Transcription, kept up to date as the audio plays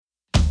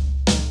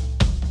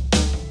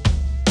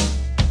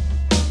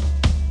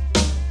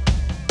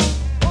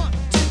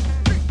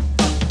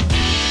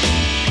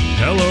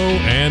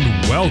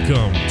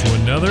Welcome to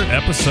another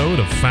episode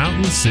of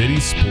Fountain City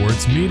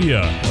Sports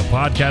Media, a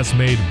podcast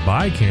made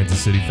by Kansas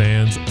City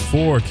fans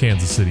for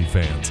Kansas City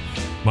fans.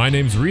 My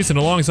name's Reese, and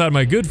alongside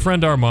my good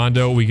friend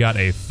Armando, we got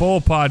a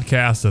full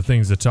podcast of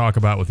things to talk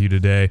about with you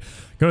today.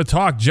 Going to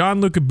talk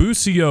Gianluca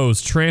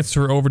Busio's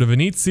transfer over to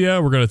Venezia.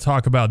 We're going to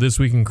talk about This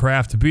Week in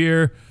Craft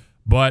Beer.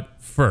 But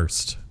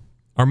first,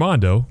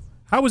 Armando,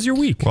 how was your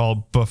week?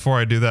 Well,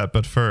 before I do that,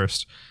 but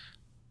first,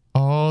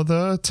 all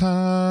the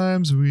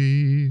times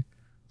we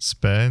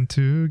spent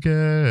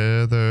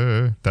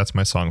together. That's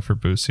my song for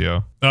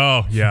Busio.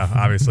 Oh, yeah,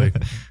 obviously.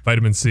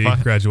 Vitamin C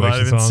graduation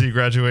Vitamin song. C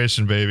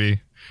graduation,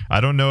 baby.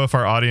 I don't know if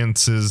our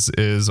audience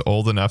is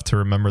old enough to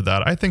remember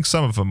that. I think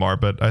some of them are,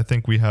 but I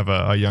think we have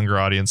a younger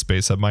audience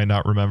base that might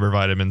not remember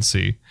Vitamin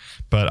C.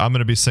 But I'm going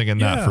to be singing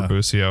that for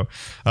Busio.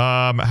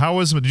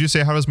 Did you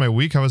say how was my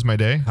week? How was my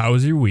day? How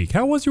was your week?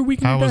 How was your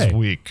week and your day? How was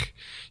week?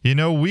 You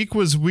know, week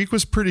was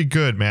pretty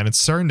good, man. It's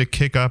starting to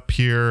kick up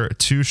here.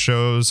 2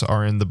 shows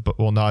are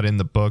not in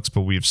the books,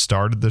 but we've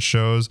started the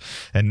shows,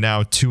 and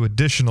now 2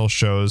 additional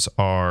shows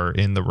are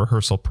in the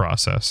rehearsal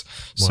process.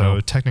 Wow. So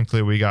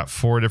technically, we got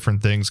 4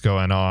 different things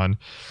going on.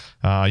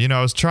 I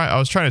was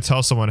trying to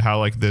tell someone how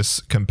like this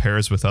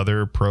compares with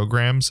other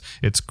programs.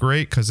 It's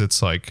great because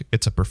it's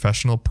a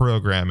professional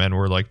program, and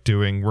we're like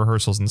doing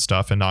rehearsals and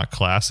stuff and not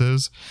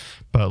classes,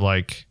 but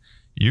like,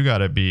 you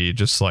gotta be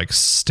just like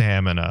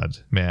stamina,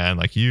 man.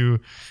 Like you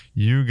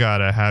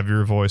gotta have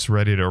your voice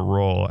ready to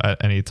roll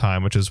at any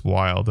time, which is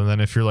wild. And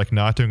then if you're like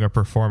not doing a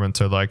performance,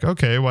 they're like,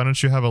 okay, why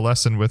don't you have a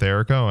lesson with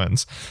Eric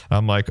Owens?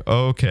 I'm like,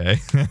 okay.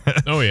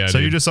 Oh yeah. So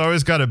dude, you just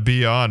always gotta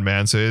be on,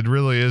 man. So it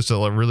really is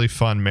a really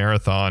fun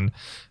marathon.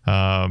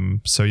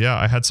 So yeah,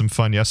 I had some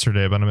fun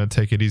yesterday, but I'm gonna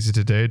take it easy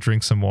today,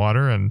 drink some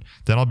water, and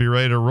then I'll be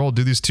ready to roll,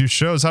 do these 2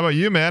 shows. How about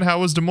you, man? How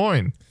was Des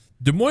Moines?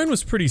 Des Moines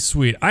was pretty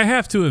sweet. I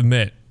have to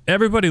admit,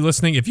 everybody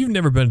listening, if you've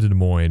never been to Des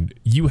Moines,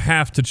 you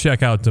have to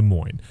check out Des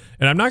Moines.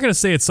 And I'm not going to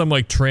say it's some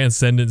like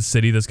transcendent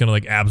city that's going to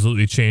like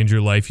absolutely change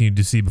your life you need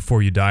to see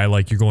before you die,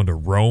 like you're going to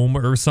Rome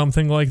or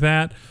something like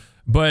that.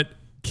 But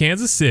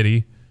Kansas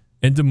City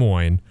and Des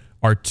Moines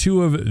are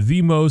 2 of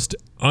the most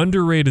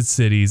underrated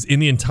cities in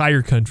the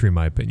entire country, in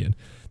my opinion.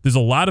 There's a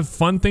lot of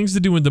fun things to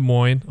do in Des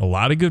Moines, a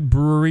lot of good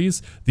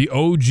breweries. The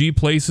OG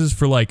places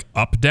for like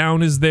Up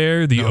Down is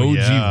there. The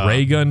OG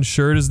Ray Gun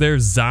shirt is there.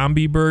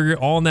 Zombie Burger,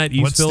 all in that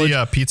East Village.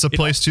 What's the pizza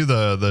place too?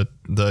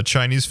 The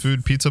Chinese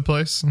food pizza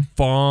place?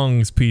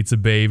 Fong's Pizza,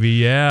 baby.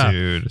 Yeah.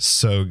 Dude,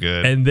 so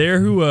good. And they're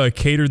who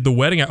catered the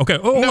wedding. Okay.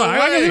 Oh, no, I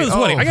got to think of this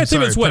wedding. I got to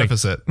think of this wedding.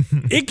 Deficit.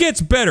 It gets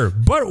better,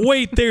 but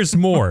wait, there's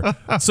more.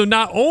 So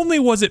not only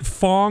was it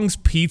Fong's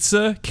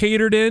Pizza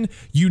catered in,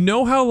 you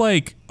know how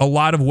like a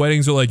lot of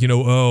weddings are like,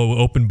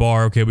 open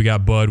bar. Okay, we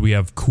got Bud, we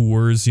have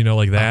Coors,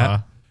 like that.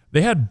 Uh-huh.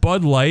 They had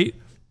Bud Light.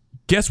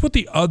 Guess what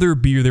the other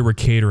beer they were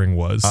catering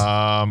was?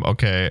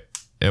 Okay.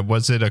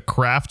 Was it a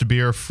craft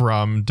beer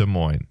from Des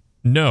Moines?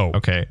 No.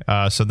 Okay.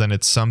 So then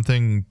it's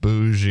something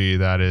bougie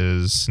that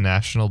is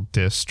National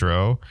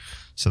Distro.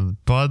 So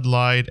Bud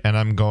Light, and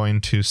I'm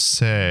going to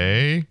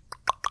say,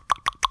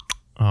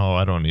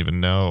 I don't even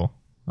know.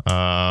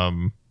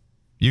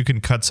 You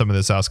can cut some of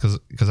this out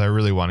because I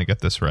really want to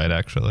get this right,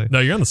 actually. No,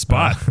 you're on the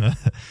spot.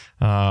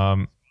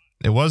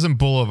 It wasn't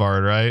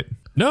Boulevard, right?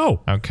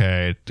 No.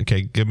 Okay.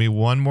 Give me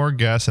one more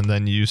guess, and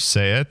then you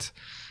say it.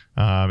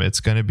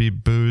 It's going to be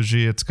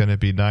bougie. It's going to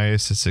be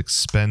nice. It's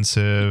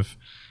expensive.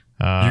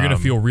 You're going to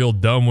feel real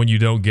dumb when you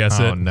don't guess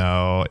it. Oh,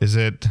 no. Is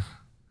it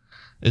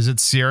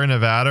Sierra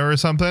Nevada or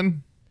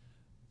something?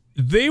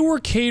 They were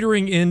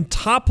catering in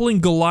Toppling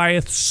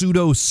Goliath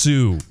Pseudo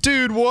Sue.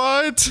 Dude,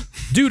 what?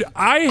 Dude,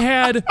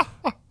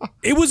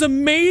 it was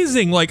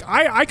amazing. Like,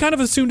 I kind of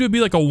assumed it would be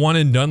like a one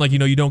and done. Like,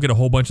 you don't get a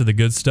whole bunch of the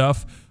good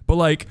stuff. But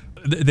like,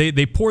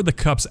 they poured the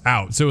cups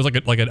out. So it was like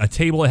a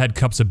table that had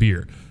cups of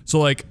beer. So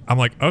like, I'm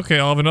like, okay,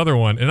 I'll have another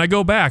one. And I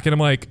go back and I'm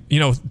like,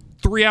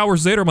 3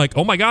 hours later, I'm like,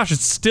 oh my gosh,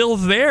 it's still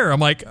there. I'm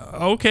like,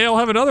 okay, I'll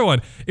have another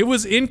one. It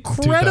was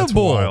incredible. Dude, that's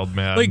wild,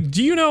 man. Like,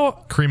 do you know?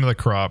 Cream of the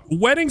crop.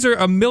 Weddings are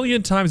a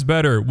million times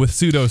better with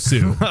Pseudo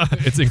Sue.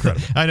 It's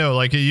incredible. I know,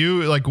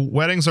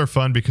 weddings are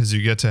fun because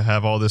you get to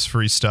have all this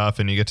free stuff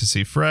and you get to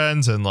see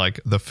friends and like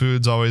the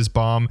food's always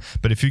bomb.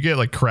 But if you get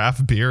like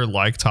craft beer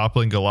like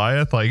Toppling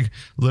Goliath, like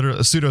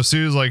literally Pseudo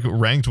Sue is like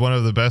ranked one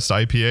of the best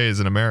IPAs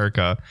in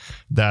America.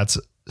 That's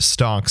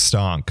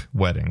stonk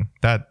wedding.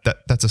 That's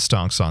a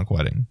stonk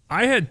wedding.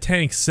 I had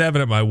Tank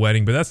 7 at my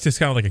wedding, but that's just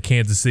kind of like a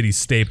Kansas City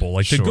staple.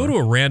 Like to go to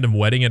a random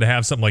wedding and to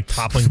have something like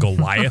Toppling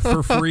Goliath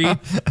for free,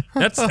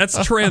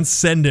 that's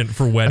transcendent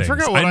for weddings. I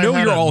forgot what I know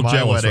had you're all my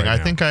jealous wedding. right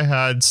now. I think I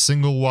had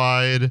Single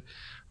Wide,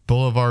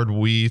 Boulevard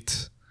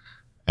Wheat,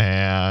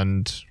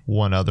 and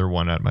one other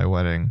one at my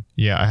wedding.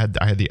 Yeah, I had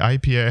the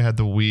IPA, I had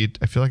the wheat.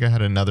 I feel like I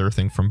had another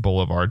thing from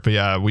Boulevard. But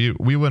yeah,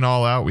 we went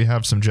all out. We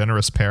have some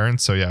generous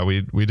parents, so yeah,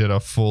 we did a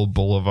full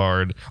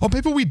Boulevard. Oh,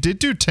 maybe we did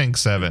do Tank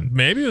 7.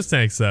 Maybe it was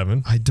Tank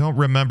 7. I don't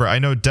remember. I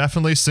know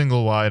definitely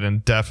Single Wide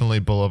and definitely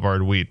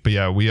Boulevard Wheat. But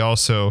yeah, we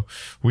also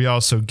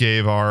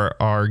gave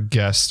our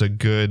guests a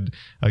good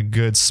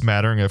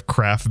smattering of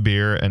craft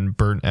beer and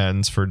burnt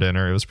ends for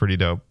dinner. It was pretty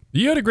dope.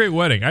 You had a great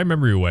wedding. I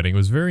remember your wedding. It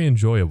was very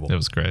enjoyable. It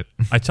was great.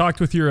 I talked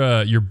with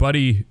your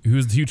buddy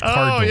who's the huge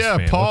Cardinals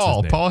fan.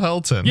 Paul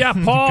Helton. Yeah,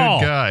 Paul.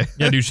 Good guy.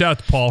 Yeah, dude, shout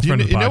out to Paul,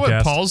 friend of the podcast. You know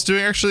what Paul's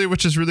doing actually,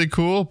 which is really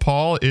cool?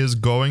 Paul is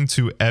going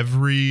to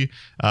every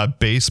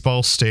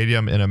baseball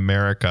stadium in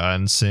America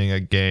and seeing a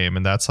game,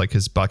 and that's like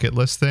his bucket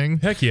list thing.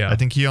 Heck yeah. I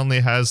think he only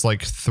has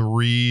like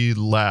 3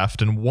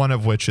 left, and one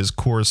of which is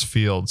Coors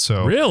Field.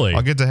 So really?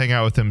 I'll get to hang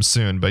out with him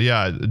soon. But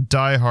yeah,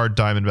 diehard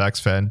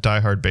Diamondbacks fan,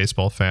 diehard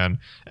baseball fan,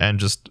 and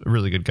just a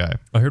really good guy.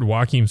 I heard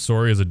Joaquin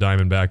Soria is a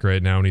Diamondback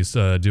right now, and he's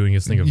doing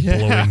his thing of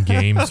blowing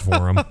games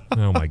for him.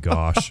 Oh my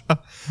gosh.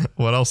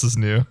 What else is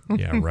new?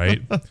 Yeah,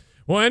 right.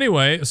 Well,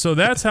 anyway, so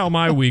that's how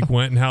my week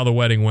went and how the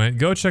wedding went.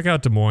 Go check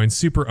out Des Moines,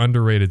 super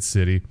underrated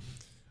city.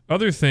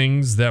 Other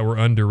things that were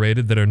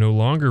underrated that are no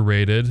longer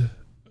rated,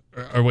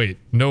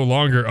 no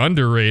longer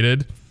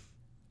underrated.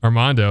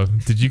 Armando,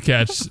 did you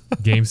catch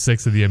Game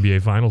 6 of the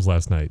NBA Finals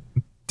last night?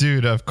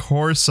 Dude, of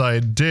course I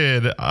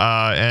did.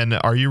 And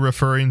are you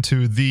referring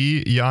to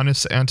the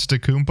Giannis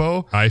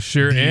Antetokounmpo? I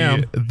sure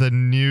am. The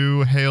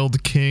new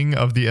hailed king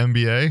of the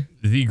NBA?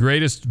 The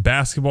greatest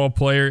basketball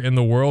player in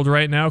the world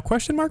right now?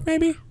 Question mark,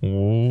 maybe?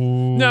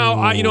 Ooh.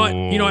 No, you know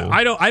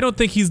what? I don't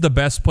think he's the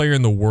best player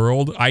in the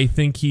world. I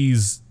think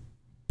he's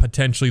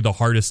potentially the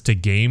hardest to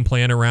game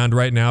plan around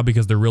right now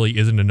because there really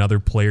isn't another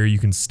player you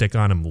can stick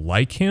on him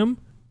like him.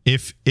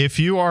 If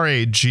you are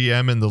a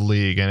GM in the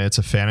league and it's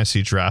a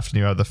fantasy draft and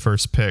you have the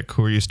first pick,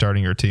 who are you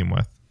starting your team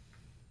with?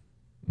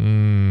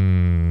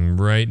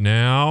 Right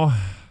now?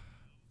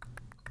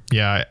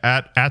 Yeah,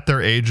 at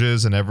their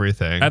ages and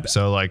everything.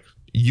 So like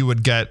you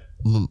would get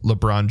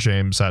LeBron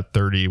James at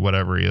 30,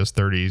 whatever he is,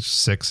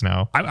 36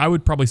 now. I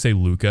would probably say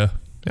Luka.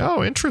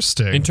 Oh,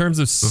 interesting. In terms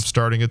of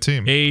starting a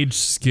team. Age,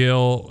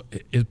 skill,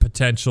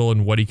 potential,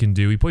 and what he can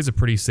do. He plays a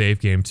pretty safe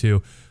game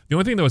too. The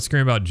only thing that was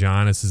scary about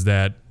Giannis is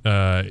that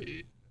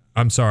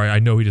I'm sorry, I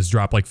know he just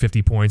dropped like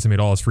 50 points and made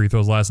all his free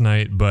throws last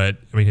night, but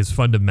I mean his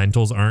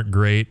fundamentals aren't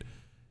great.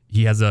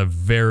 He has a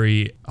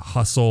very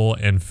hustle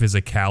and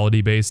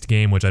physicality based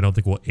game, which I don't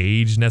think will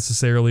age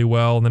necessarily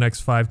well in the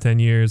next 5-10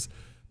 years.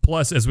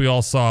 Plus, as we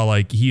all saw,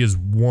 like he is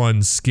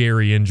one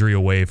scary injury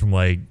away from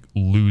like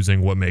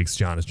losing what makes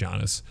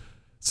Giannis.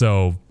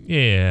 So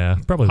yeah,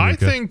 probably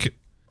Luka.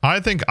 I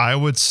think I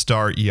would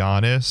start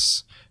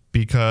Giannis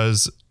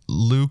because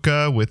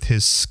Luka, with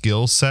his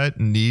skill set,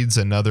 needs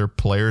another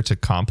player to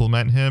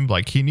complement him.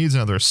 Like he needs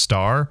another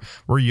star,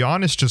 where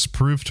Giannis just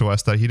proved to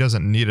us that he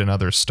doesn't need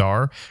another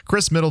star.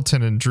 Chris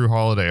Middleton and Drew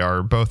Holiday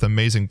are both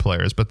amazing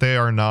players, but they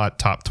are not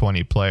top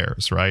 20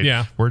 players, right?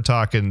 Yeah. We're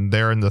talking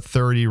they're in the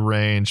 30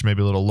 range,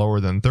 maybe a little lower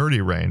than 30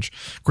 range.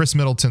 Chris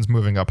Middleton's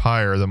moving up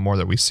higher the more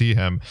that we see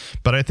him.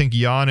 But I think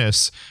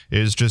Giannis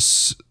is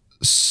just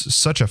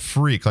such a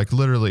freak, like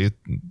literally,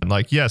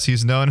 like yes,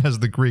 he's known as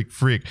the Greek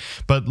freak,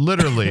 but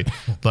literally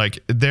like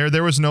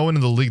there was no one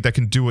in the league that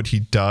can do what he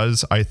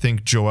does. I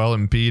think Joel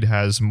Embiid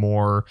has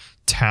more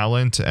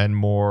talent and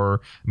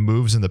more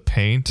moves in the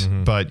paint,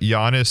 but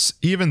Giannis,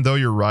 even though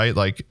you're right,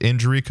 like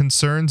injury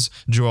concerns,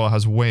 Joel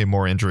has way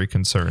more injury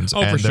concerns.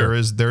 Oh, and for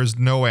sure. There's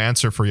no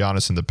answer for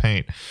Giannis in the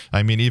paint.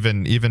 I mean,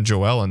 even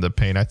Joel in the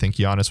paint, I think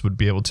Giannis would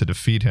be able to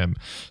defeat him.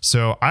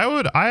 So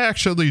I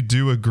actually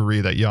do agree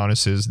that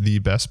Giannis is the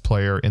best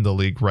player in the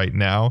league right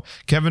now.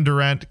 Kevin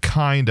Durant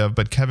kind of,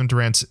 but Kevin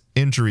Durant's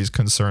injuries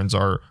concerns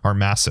are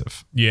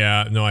massive.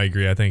 Yeah, no, I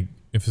agree. I think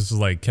if this is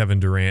like Kevin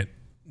Durant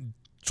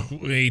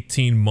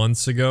 18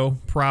 months ago,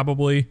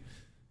 probably.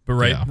 But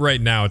right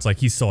now, it's like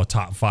he's still a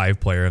top 5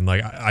 player. And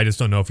like, I just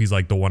don't know if he's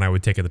like the one I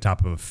would take at the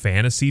top of a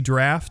fantasy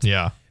draft.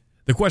 Yeah.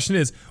 The question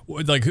is,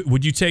 like,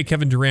 would you take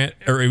Kevin Durant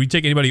or would you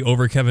take anybody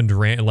over Kevin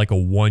Durant in like a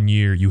 1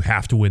 year, you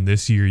have to win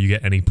this year, you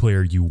get any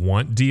player you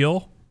want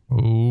deal?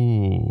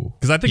 Ooh,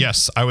 because I think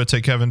yes, I would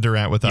take Kevin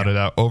Durant without a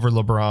doubt over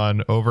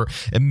LeBron,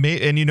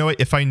 and you know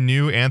what? If I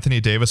knew Anthony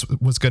Davis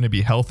was going to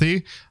be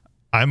healthy,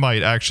 I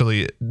might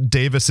actually,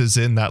 Davis is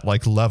in that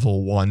like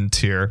level 1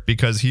 tier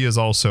because he is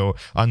also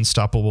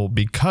unstoppable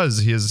because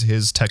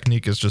his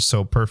technique is just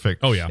so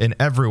perfect. Oh yeah. In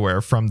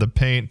everywhere from the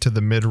paint to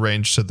the mid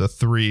range to the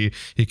 3,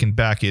 he can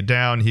back you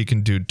down. He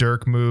can do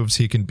Dirk moves.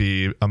 He can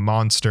be a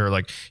monster.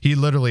 Like he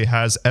literally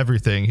has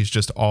everything. He's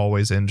just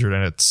always injured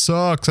and it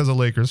sucks as a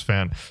Lakers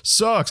fan.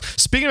 Sucks.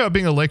 Speaking about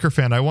being a Laker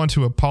fan, I want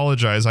to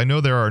apologize. I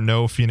know there are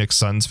no Phoenix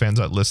Suns fans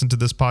that listen to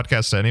this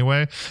podcast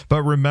anyway,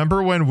 but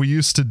remember when we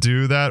used to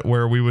do that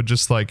where we would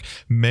just like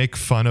make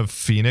fun of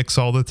Phoenix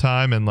all the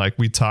time, and like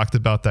we talked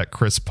about that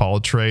Chris Paul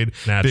trade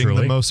being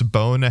the most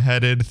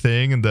boneheaded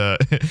thing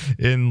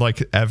in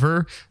like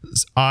ever.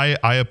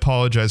 I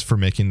apologize for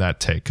making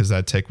that take because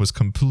that take was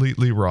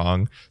completely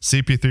wrong.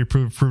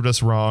 CP3 proved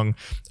us wrong.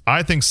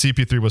 I think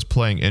CP3 was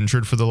playing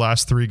injured for the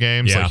last 3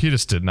 games. Yeah. Like he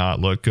just did not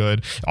look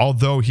good.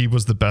 Although he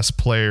was the best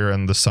player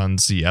in the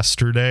Suns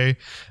yesterday,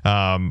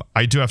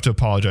 I do have to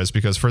apologize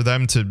because for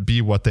them to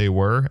be what they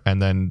were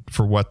and then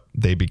for what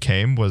they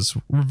became was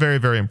very very,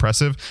 very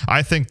impressive.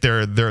 I think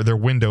their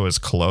window is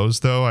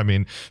closed, though. I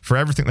mean, for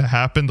everything that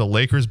happened, the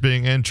Lakers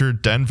being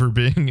injured, Denver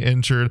being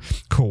injured,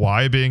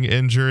 Kawhi being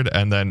injured,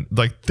 and then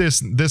like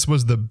this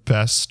was the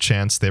best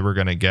chance they were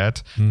going to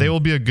get. They will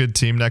be a good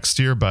team next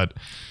year, but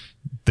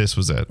this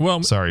was it.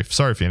 Well, sorry,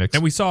 Phoenix.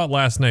 And we saw it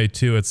last night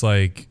too. It's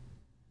like,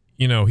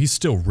 you know, he's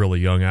still really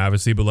young,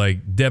 obviously, but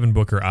like Devin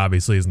Booker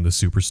obviously isn't the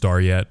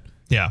superstar yet.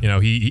 Yeah. You know,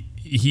 he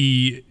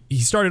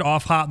started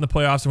off hot in the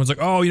playoffs and was like,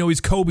 oh, you know, he's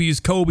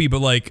Kobe.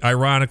 But like,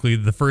 ironically,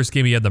 the first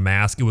game he had the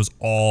mask, it was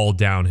all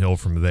downhill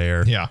from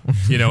there. Yeah.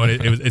 You know,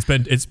 and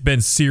it's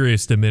been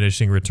serious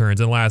diminishing returns.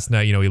 And last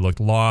night, you know, he looked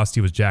lost.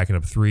 He was jacking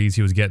up threes.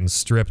 He was getting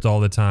stripped all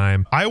the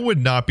time. I would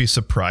not be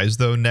surprised,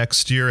 though,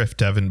 next year if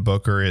Devin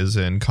Booker is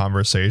in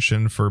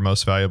conversation for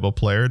most valuable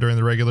player during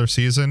the regular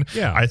season.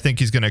 Yeah. I think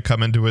he's going to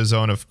come into his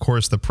own. Of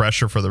course, the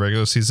pressure for the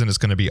regular season is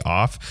going to be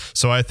off.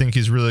 So I think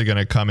he's really going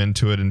to come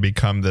into it and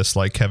become this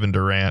like Kevin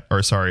Durant,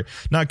 or sorry,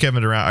 not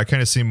Kevin Durant. I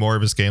kind of see more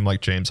of his game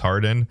like James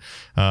Harden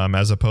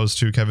as opposed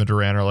to Kevin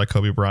Durant or like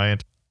Kobe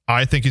Bryant.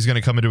 I think he's going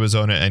to come into his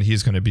own and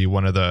he's going to be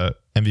one of the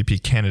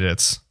MVP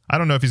candidates. I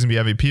don't know if he's going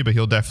to be MVP, but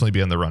he'll definitely be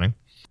in the running.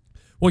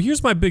 Well,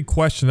 here's my big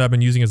question that I've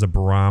been using as a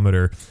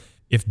barometer.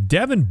 If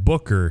Devin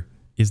Booker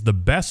is the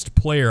best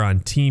player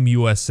on Team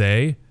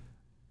USA,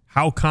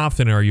 how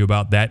confident are you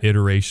about that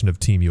iteration of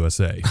Team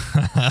USA?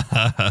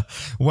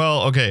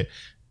 Well, okay.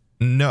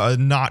 No,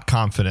 not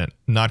confident.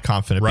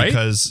 Right?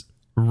 Because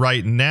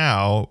right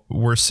now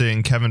we're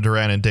seeing Kevin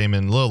Durant and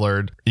Damian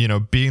Lillard, you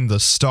know, being the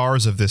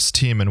stars of this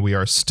team, and we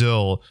are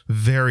still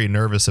very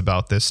nervous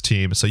about this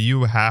team. So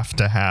you have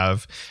to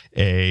have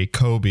a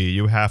Kobe,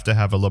 you have to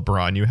have a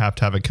LeBron, you have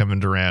to have a Kevin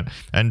Durant,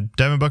 and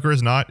Devin Booker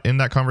is not in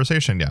that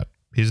conversation yet.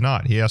 He's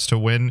not. He has to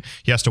win.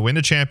 He has to win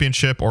a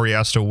championship, or he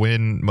has to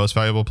win most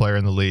valuable player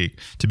in the league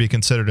to be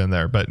considered in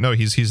there. But no,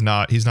 he's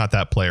not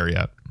that player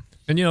yet.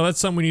 And, you know, that's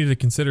something we need to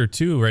consider,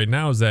 too, right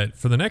now, is that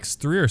for the next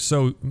 3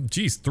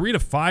 to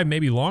 5,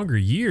 maybe longer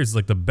years,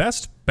 like the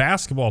best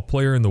basketball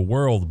player in the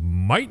world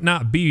might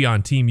not be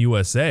on Team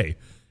USA.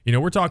 You know,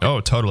 we're talking.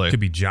 Oh, totally. It could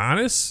be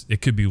Giannis.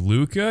 It could be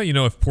Luka. You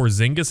know, if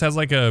Porzingis has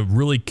like a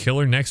really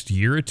killer next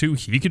year or two,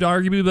 he could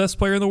argue be the best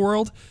player in the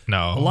world.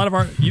 No.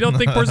 You don't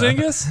think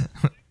Porzingis?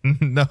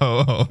 No.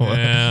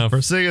 Yeah.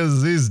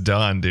 Porzingis, he's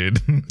done, dude.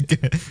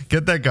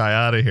 Get that guy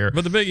out of here.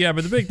 But the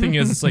big thing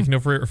is, it's like, you know,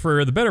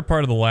 for the better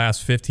part of the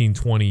last 15,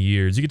 20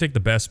 years, you could take the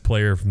best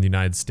player from the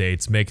United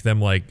States, make them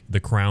like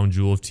the crown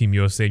jewel of Team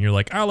USA, and you're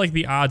like, I like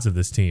the odds of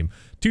this team.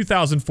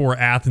 2004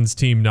 Athens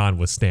team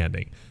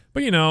notwithstanding.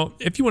 But, you know,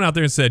 if you went out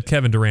there and said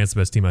Kevin Durant's the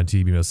best team on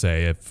Team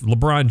USA, if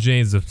LeBron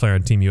James is the best player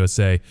on Team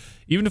USA,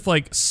 even if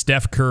like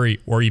Steph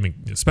Curry or even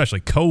especially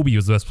Kobe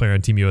was the best player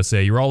on Team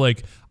USA, you're all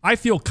like, I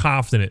feel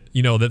confident,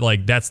 you know, that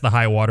like that's the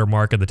high water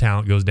mark and the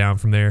talent goes down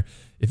from there.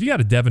 If you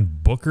got a Devin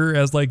Booker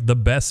as like the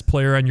best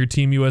player on your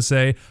Team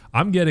USA,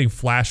 I'm getting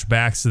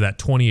flashbacks to that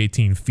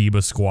 2018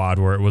 FIBA squad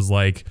where it was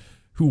like,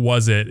 who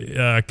was it?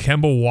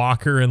 Kemba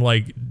Walker and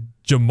like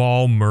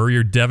Jamal Murray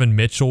or Devin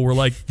Mitchell were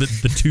like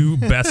the two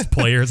best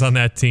players on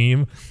that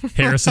team.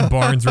 Harrison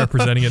Barnes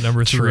representing at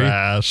number 3.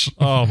 Trash.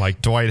 Oh my!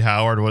 Dwight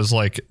Howard was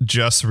like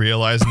just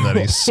realizing that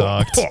he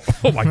sucked.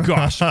 Oh my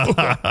gosh.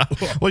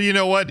 Well, you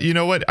know what?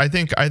 I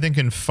think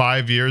in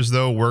 5 years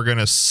though, we're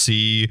gonna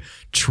see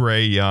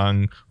Trae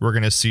Young. We're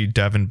gonna see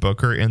Devin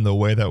Booker in the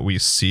way that we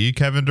see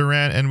Kevin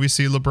Durant and we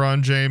see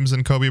LeBron James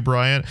and Kobe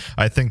Bryant.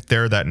 I think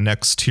they're that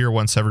next tier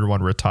once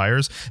everyone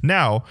retires.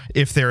 Now,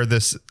 if they're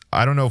this,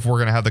 I don't know if we're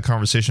going to have the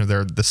conversation if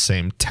they're the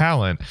same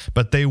talent,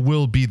 but they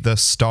will be the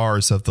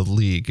stars of the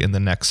league in the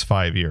next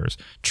 5 years.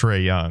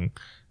 Trae Young,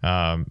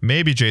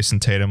 maybe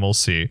Jason Tatum, we'll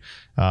see.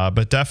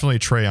 But definitely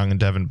Trae Young and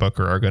Devin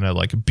Booker are going to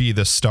like be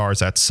the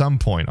stars at some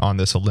point on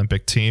this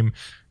Olympic team.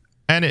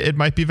 And it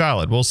might be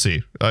valid. We'll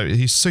see.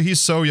 He's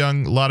so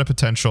young, a lot of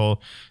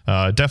potential.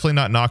 Definitely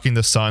not knocking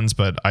the Suns,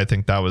 but I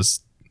think that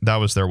was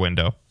their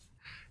window.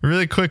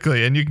 Really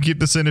quickly, and you can keep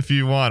this in if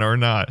you want or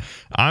not.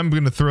 I'm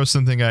going to throw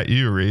something at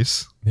you,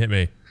 Reese. Hit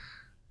me.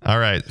 All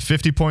right,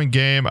 50-point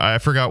game. I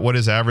forgot what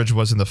his average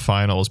was in the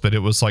finals, but it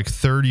was like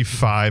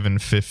 35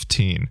 and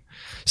 15.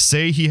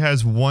 Say he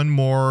has one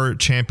more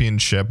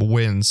championship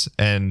wins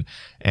and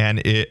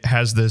it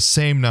has the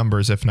same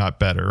numbers, if not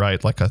better,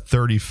 right? Like a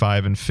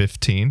 35 and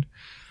 15.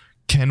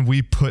 Can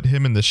we put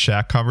him in the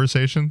Shaq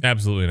conversation?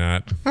 Absolutely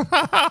not.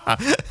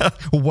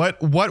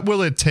 What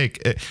will it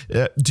take?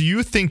 Do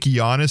you think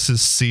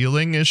Giannis's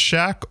ceiling is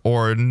Shaq,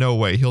 or no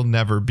way? He'll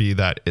never be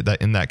that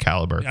in that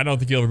caliber. I don't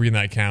think he'll ever be in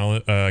that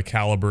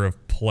caliber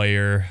of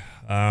player.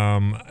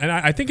 And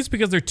I think it's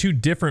because they're two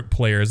different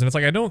players. And it's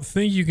like, I don't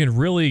think you can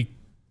really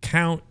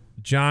count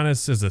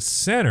Giannis as a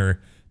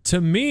center. To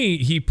me,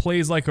 he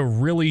plays like a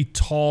really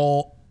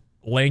tall,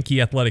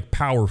 lanky, athletic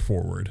power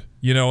forward.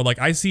 You know, like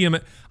I see him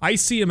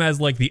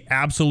as like the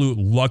absolute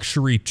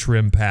luxury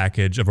trim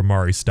package of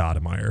Amari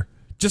Stoudemire,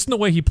 just in the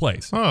way he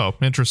plays. Oh,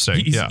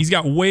 interesting. He's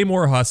got way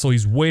more hustle.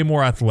 He's way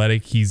more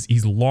athletic.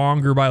 He's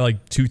longer by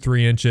like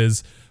 2-3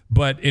 inches.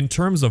 But in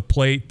terms of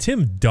play,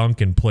 Tim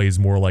Duncan plays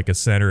more like a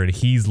center, and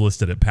he's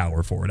listed at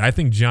power forward. I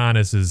think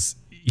Giannis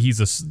he's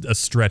a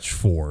stretch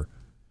 4.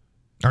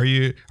 Are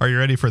you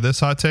ready for this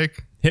hot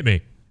take? Hit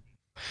me.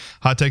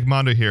 Hot take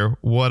Mondo here.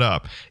 What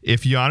up?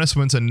 If Giannis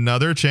wins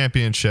another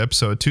championship,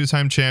 so a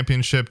 2-time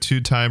championship,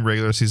 2-time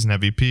regular season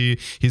MVP,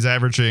 he's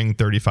averaging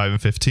 35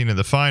 and 15 in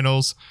the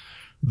finals.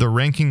 The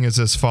ranking is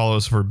as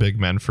follows for big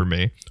men for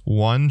me.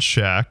 1,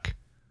 Shaq.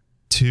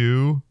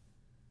 2,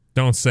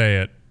 don't say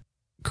it.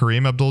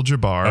 Kareem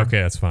Abdul-Jabbar.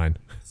 Okay, that's fine.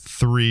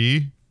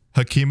 3,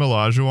 Hakeem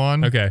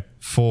Olajuwon. Okay.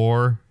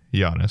 4,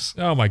 Giannis.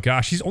 Oh my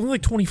gosh, he's only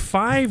like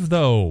 25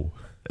 though.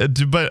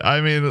 But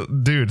I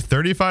mean, dude,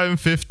 35 and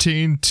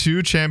 15,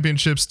 2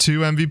 championships, 2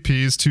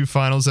 MVPs, 2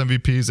 finals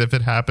MVPs. If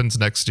it happens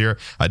next year,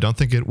 I don't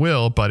think it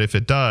will, but if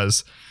it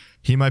does,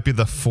 he might be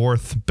the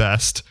 4th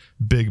best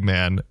big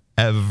man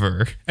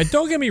ever. And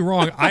don't get me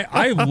wrong,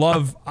 I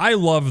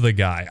love the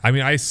guy. I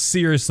mean, I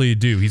seriously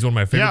do. He's one of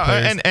my favorite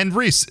players. And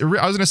Reese,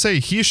 I was gonna say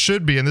he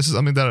should be, and this is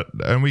something that,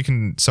 and we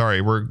can.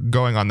 Sorry, we're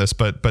going on this,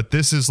 but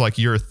this is like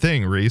your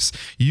thing, Reese.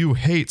 You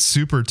hate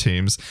super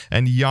teams,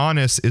 and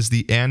Giannis is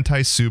the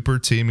anti-super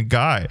team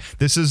guy.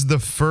 This is the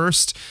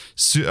first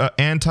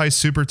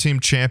anti-super team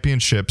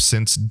championship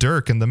since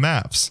Dirk and the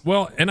Mavs.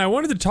 Well, and I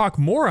wanted to talk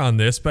more on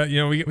this, but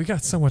we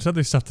got so much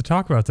other stuff to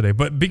talk about today.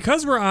 But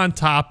because we're on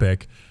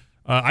topic.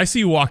 I see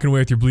you walking away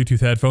with your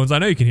Bluetooth headphones. I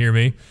know you can hear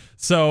me.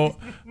 So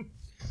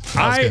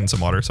I was getting some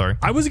water, sorry.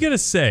 I was going to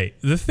say,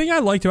 the thing I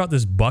liked about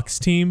this Bucks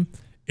team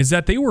is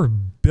that they were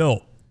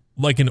built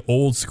like an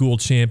old school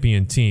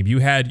champion team. You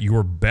had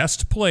your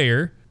best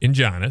player in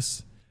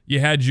Giannis.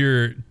 You had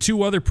your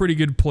 2 other pretty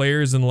good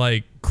players in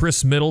like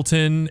Chris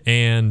Middleton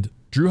and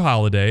Drew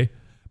Holiday.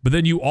 But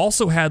then you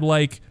also had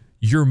like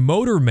your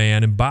motor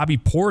man and Bobby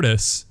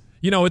Portis.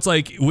 It's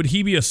like, would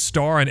he be a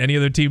star on any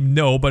other team?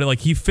 No, but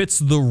like he fits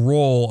the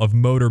role of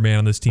motor man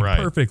on this team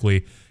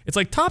perfectly. It's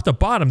like top to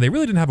bottom, they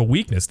really didn't have a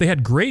weakness. They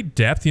had great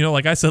depth.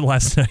 Like I said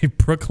last night,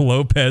 Brook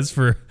Lopez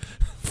for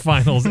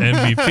finals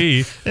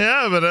MVP.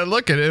 Yeah, but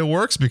look, it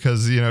works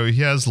because, he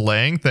has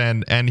length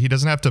and he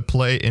doesn't have to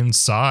play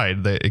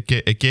inside.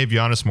 It gave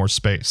Giannis more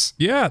space.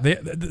 Yeah,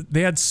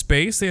 they had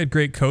space. They had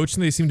great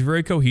coaching. They seemed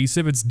very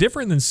cohesive. It's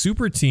different than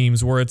super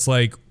teams where it's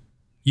like,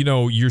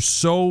 you're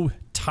so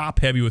top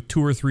heavy with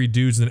 2 or 3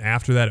 dudes, and then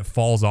after that it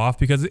falls off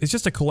because it's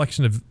just a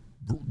collection of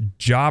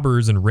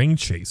jobbers and ring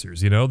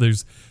chasers.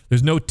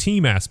 There's no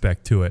team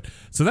aspect to it.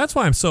 So that's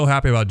why I'm so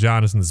happy about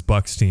Giannis and this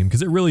Bucks team,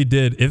 because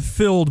it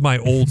filled my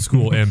old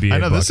school NBA I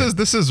know bucket.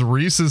 this is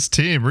Reese's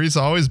team. Reese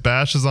always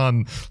bashes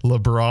on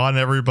LeBron and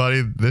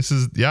everybody.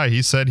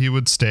 He said he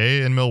would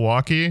stay in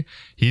Milwaukee.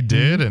 He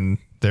did, and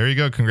there you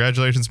go.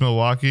 Congratulations,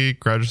 Milwaukee.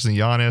 Congratulations,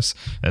 Giannis.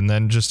 And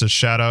then just a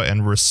shout out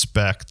and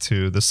respect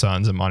to the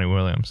Suns and Monty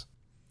Williams.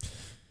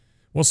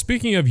 Well,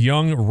 speaking of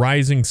young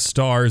rising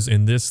stars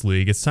in this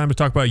league, it's time to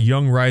talk about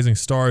young rising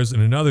stars in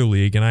another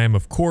league. And I am,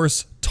 of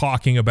course,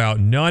 talking about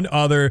none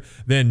other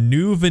than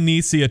new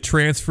Venezia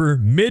transfer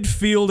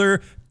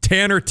midfielder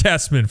Tanner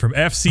Tessman from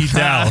FC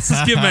Dallas.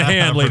 Let's give him a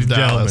hand, ladies and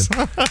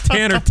gentlemen.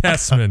 Tanner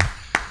Tessman.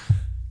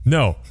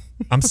 No,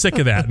 I'm sick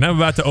of that. And I'm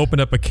about to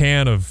open up a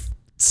can of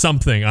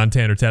something on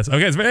Tanner Tessman.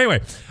 Okay, but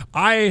anyway,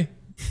 I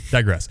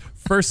digress.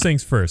 First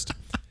things first.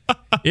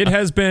 It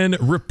has been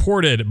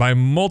reported by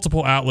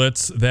multiple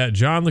outlets that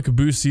Gianluca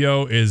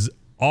Busio is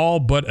all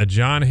but a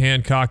John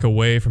Hancock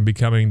away from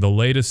becoming the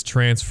latest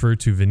transfer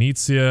to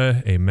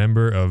Venezia, a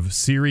member of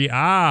Serie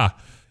A.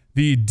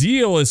 The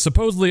deal is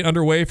supposedly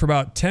underway for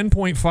about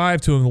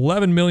 $10.5 to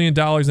 $11 million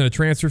in a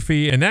transfer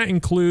fee, and that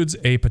includes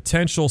a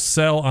potential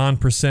sell-on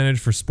percentage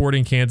for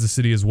Sporting Kansas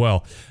City as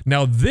well.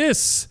 Now,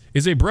 this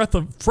is a breath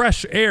of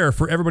fresh air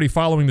for everybody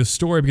following this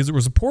story, because it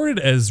was reported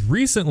as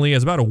recently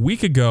as about a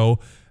week ago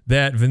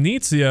that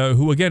Venezia,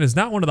 who again is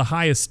not one of the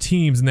highest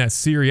teams in that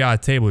Serie A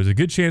table, there's a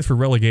good chance for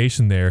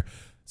relegation there.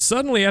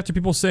 Suddenly, after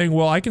people saying,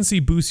 well, I can see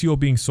Busio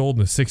being sold in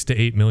the $6 to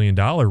 $8 million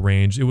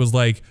range, it was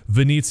like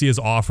Venezia is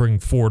offering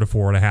 $4 to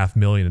 $4.5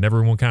 million, and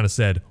everyone kind of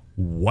said,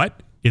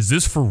 what? Is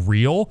this for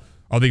real?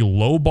 Are they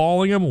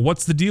lowballing him?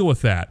 What's the deal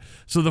with that?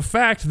 So the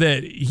fact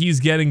that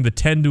he's getting the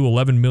 $10 to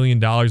 $11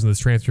 million in this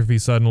transfer fee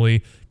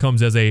suddenly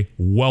comes as a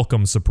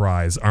welcome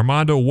surprise.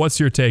 Armando,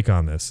 what's your take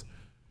on this?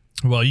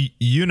 Well,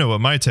 you know what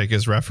my take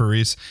is,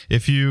 referees.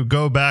 If you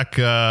go back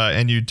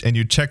and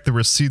you check the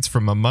receipts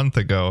from a month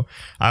ago,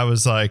 I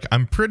was like,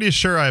 I'm pretty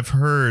sure I've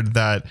heard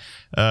that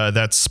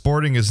that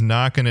Sporting is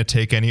not going to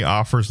take any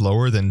offers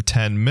lower than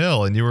 10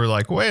 mil. And you were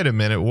like, wait a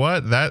minute,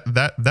 what?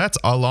 That's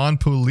Alan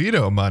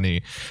Pulido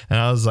money. And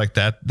I was like,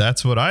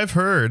 that's what I've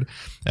heard.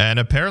 And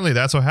apparently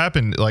that's what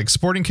happened. Like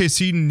Sporting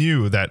KC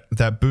knew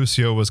that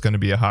Busio was going to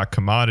be a hot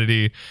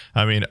commodity.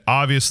 I mean,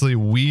 obviously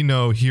we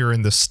know here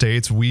in the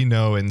States, we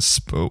know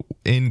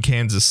in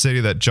Kansas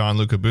City that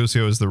Gianluca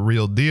Busio is the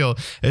real deal.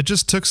 It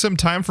just took some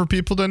time for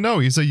people to know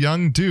he's a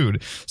young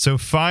dude. So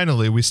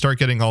finally we start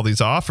getting all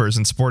these offers,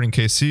 and Sporting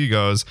KC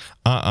goes,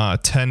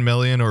 10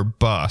 million or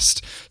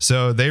bust.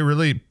 So they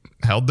really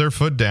held their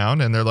foot down,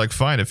 and they're like,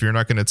 fine, if you're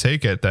not going to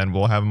take it, then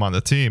we'll have him on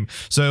the team.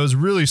 So it was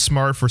really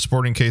smart for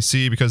Sporting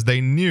KC because they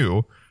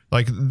knew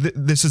Like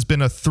this has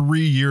been a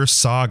 3-year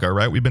saga,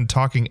 right? We've been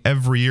talking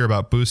every year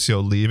about Busio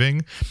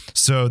leaving.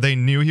 So they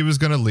knew he was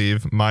going to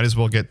leave. Might as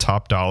well get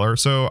top dollar.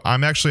 So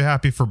I'm actually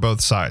happy for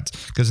both sides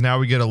because now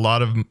we get a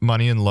lot of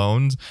money in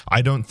loans.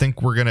 I don't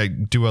think we're going to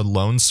do a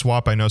loan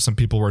swap. I know some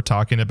people were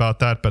talking about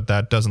that, but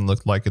that doesn't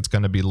look like it's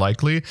going to be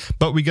likely.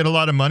 But we get a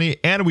lot of money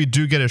and we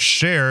do get a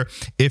share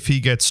if he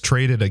gets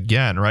traded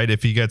again, right?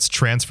 If he gets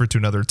transferred to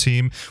another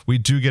team, we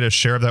do get a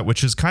share of that,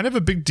 which is kind of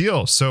a big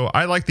deal. So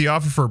I like the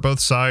offer for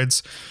both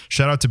sides.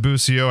 Shout out to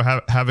Busio.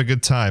 Have a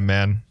good time,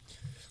 man.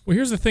 Well,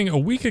 here's the thing. A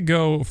week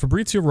ago,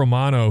 Fabrizio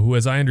Romano, who,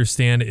 as I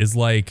understand, is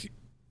like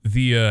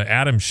the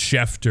Adam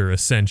Schefter,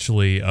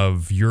 essentially,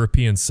 of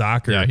European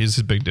soccer. Yeah, he's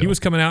a big deal. He was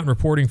coming out and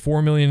reporting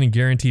 $4 million in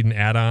guaranteed and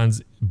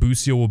add-ons.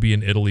 Busio will be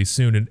in Italy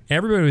soon, and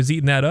everybody was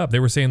eating that up. They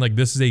were saying, like,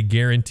 this is a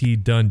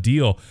guaranteed done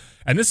deal.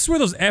 And this is where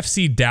those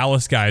FC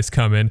Dallas guys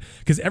come in,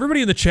 because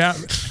everybody in the chat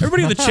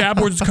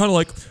board is kind of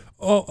like,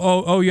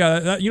 oh yeah,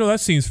 that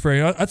seems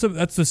fair.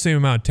 That's the same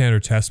amount Tanner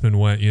Tessman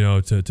went,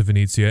 to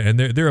Venezia, and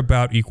they're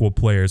about equal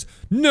players.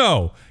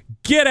 No,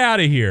 get out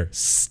of here.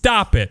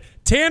 Stop it.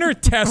 Tanner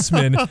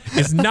Tessman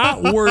is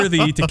not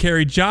worthy to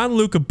carry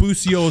Gianluca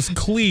Busio's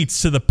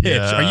cleats to the pitch.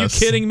 Yes. Are you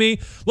kidding me?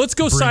 Let's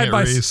go side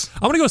by side.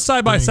 I'm going to go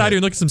side by side here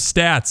and look at some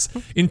stats.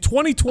 In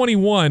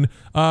 2021,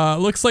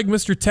 looks like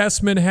Mr.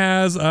 Tessman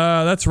has,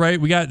 that's right,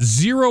 we got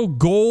 0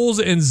 goals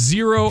and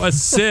 0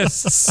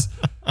 assists.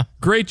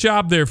 Great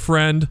job there,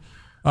 friend.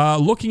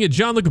 Looking at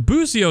Gianluca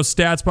Busio's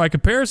stats by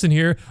comparison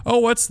here. Oh,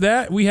 what's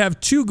that? We have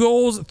 2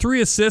 goals,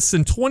 3 assists,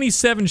 and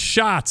 27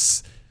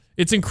 shots.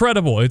 It's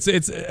incredible. It's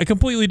a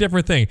completely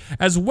different thing.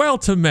 As well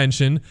to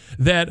mention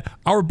that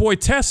our boy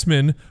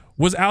Tessman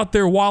was out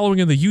there wallowing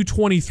in the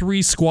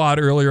U23 squad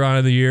earlier on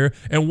in the year.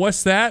 And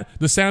what's that?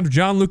 The sound of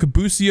Gianluca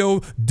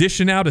Busio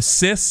dishing out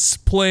assists,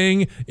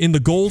 playing in the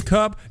Gold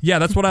Cup? Yeah,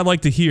 that's what I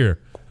like to hear.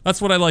 That's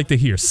what I like to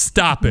hear.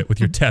 Stop it with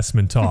your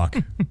Tessman talk.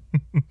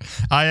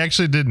 I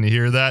actually didn't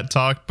hear that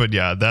talk, but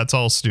yeah, that's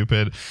all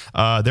stupid.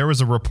 There was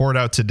a report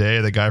out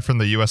today. The guy from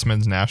the U.S.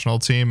 men's national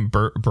team,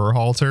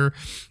 Berhalter,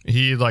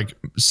 he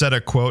said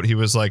a quote. He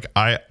was like,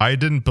 I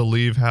didn't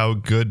believe how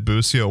good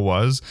Busio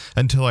was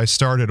until I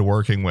started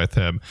working with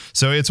him.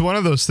 So it's one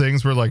of those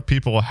things where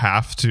people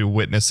have to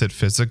witness it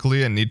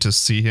physically and need to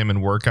see him in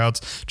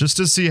workouts just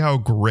to see how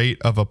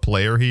great of a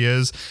player he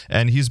is.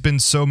 And he's been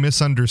so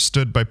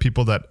misunderstood by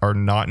people that are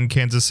not in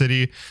Kansas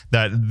City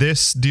that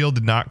this deal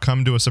did not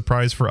come to a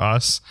surprise for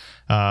us.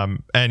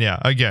 And yeah,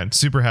 again,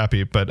 super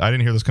happy, but I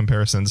didn't hear those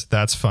comparisons.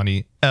 That's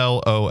funny.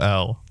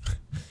 LOL.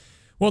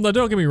 Well, no,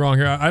 don't get me wrong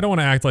here. I don't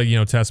want to act like,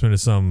 Tessman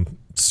is some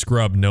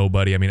scrub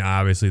nobody. I mean,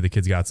 obviously the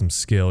kid's got some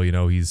skill.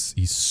 He's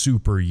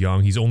super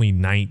young. He's only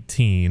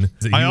 19.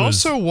 I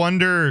also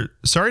wonder,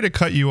 sorry to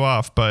cut you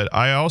off, but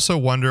I also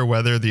wonder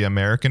whether the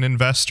American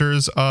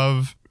investors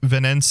of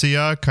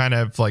Venezia kind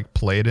of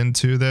played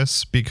into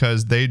this,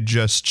 because they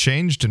just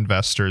changed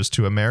investors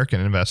to American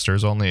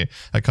investors only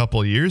a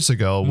couple years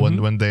ago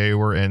when they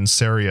were in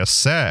Serie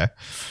C,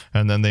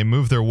 and then they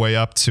moved their way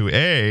up to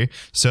A.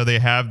 So they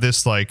have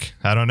this I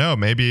don't know,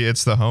 maybe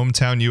it's the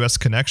hometown U.S.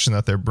 connection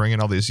that they're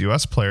bringing all these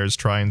U.S. players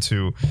trying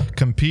to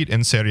compete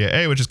in Serie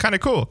A, which is kind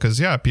of cool because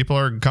yeah, people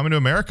are coming to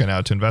America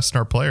now to invest in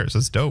our players.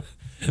 That's dope.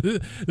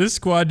 This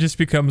squad just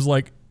becomes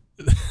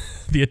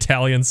the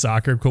Italian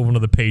soccer equivalent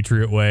of the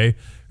Patriot Way.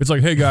 It's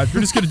like, hey guys,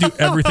 we're just going to do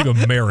everything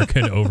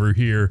American over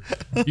here.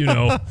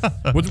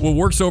 What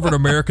works over in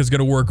America is going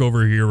to work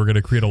over here. We're going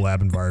to create a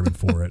lab environment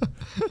for it.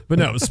 But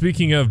no,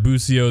 speaking of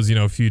Busio's,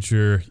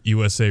 future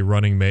USA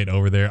running mate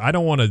over there, I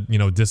don't want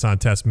to, diss on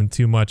Tessman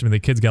too much. I mean, the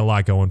kid's got a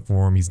lot going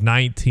for him. He's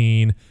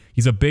 19.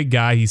 He's a big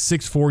guy. He's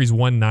 6'4", he's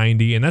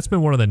 190. And that's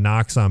been one of the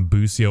knocks on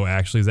Busio,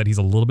 actually, is that he's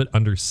a little bit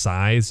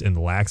undersized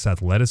and lacks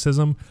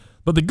athleticism.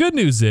 But the good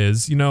news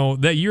is,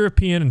 that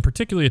European and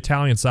particularly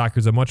Italian soccer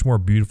is a much more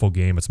beautiful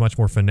game. It's much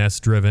more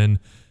finesse-driven.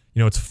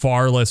 It's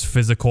far less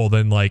physical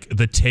than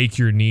the take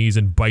your knees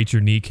and bite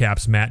your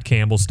kneecaps Matt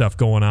Campbell stuff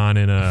going on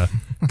in a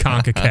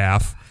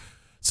CONCACAF.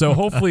 So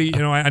hopefully,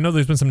 I know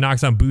there's been some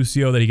knocks on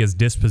Busio that he gets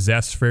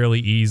dispossessed fairly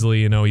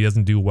easily. He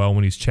doesn't do well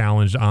when he's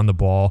challenged on the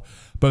ball.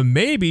 But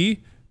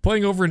maybe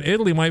playing over in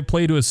Italy might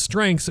play to his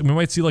strengths, and we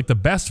might see the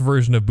best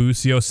version of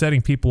Busio, setting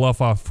people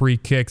up off free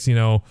kicks,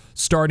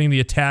 starting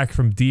the attack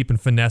from deep and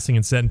finessing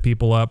and setting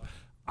people up.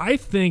 I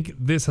think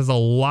this has a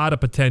lot of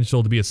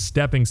potential to be a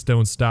stepping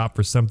stone stop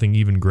for something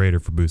even greater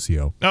for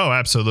Busio. Oh,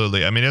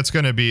 absolutely. I mean, it's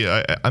going to be,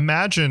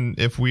 imagine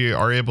if we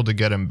are able to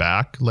get him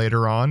back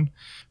later on,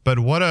 but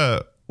what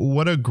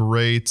a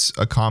great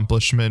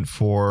accomplishment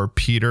for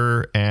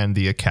Peter and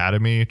the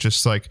academy.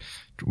 Just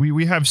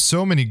we have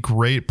so many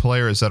great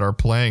players that are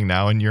playing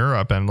now in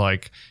Europe, and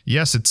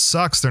yes, it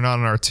sucks they're not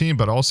on our team,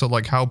 but also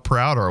how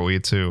proud are we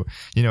to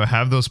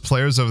have those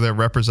players over there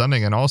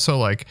representing, and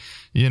also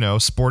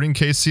Sporting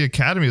KC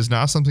Academy is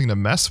not something to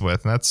mess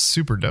with, and that's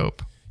super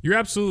dope. You're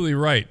absolutely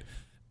right.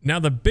 Now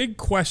the big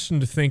question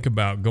to think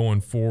about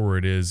going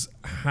forward is,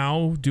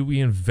 how do we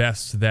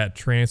invest that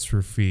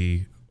transfer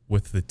fee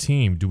with the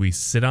team? Do we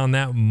sit on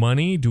that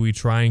money? Do we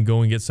try and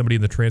go and get somebody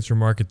in the transfer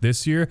market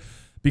this year?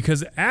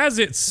 because as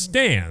it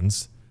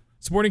stands,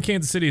 Sporting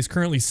Kansas City is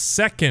currently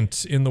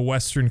second in the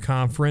Western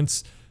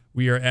Conference.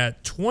 We are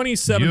at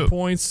 27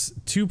 points,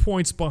 2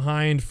 points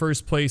behind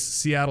first place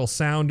Seattle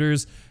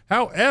Sounders.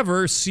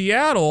 However,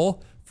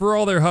 Seattle, for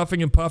all their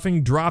huffing and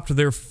puffing, dropped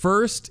their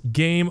first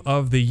game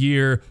of the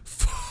year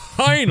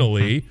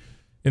finally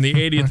in the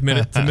 80th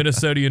minute to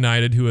Minnesota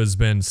United, who has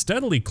been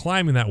steadily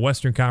climbing that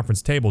Western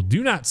Conference table.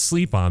 Do not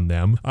sleep on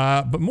them.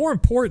 But more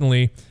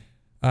importantly,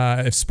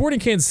 if Sporting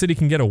Kansas City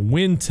can get a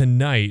win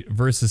tonight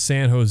versus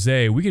San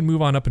Jose, we can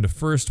move on up into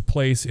first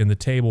place in the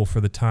table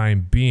for the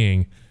time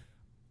being.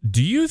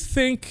 Do you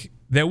think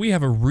that we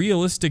have a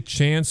realistic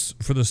chance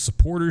for the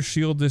Supporters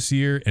Shield this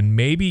year and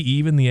maybe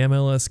even the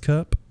MLS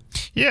Cup?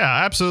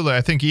 Yeah, absolutely.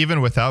 I think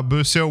even without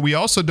Busio, we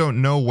also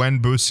don't know when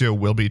Busio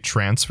will be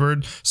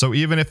transferred. So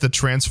even if the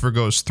transfer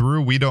goes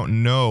through, we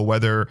don't know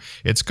whether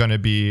it's going to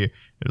be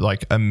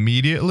like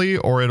immediately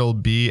or it'll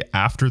be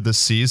after the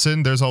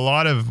season. There's a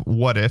lot of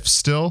what if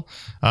still.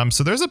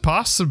 So there's a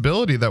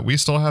possibility that we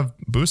still have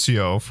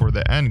Busio for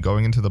the end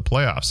going into the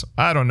playoffs.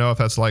 I don't know if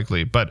that's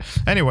likely, but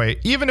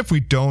anyway, even if we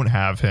don't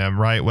have him,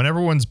 right, when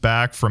everyone's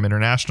back from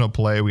international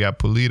play, we have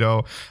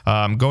Pulido.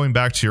 Going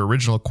back to your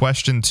original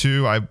question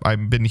too,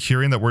 I've been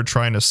hearing that we're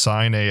trying to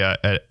sign a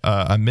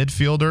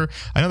midfielder.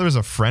 I know there was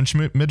a French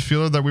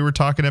midfielder that we were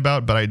talking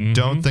about, but I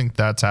don't think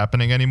that's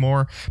happening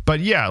anymore.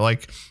 But yeah,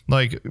 like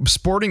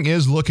Sporting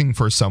is looking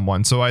for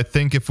someone. So I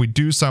think if we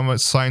do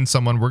sign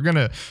someone, we're going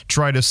to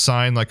try to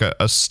sign like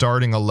a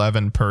starting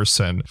 11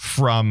 person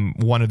from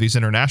one of these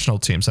international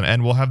teams,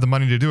 and we'll have the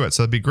money to do it.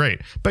 So that'd be great.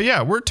 But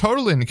yeah, we're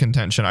totally in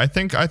contention. I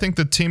think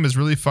the team is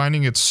really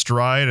finding its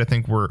stride. I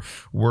think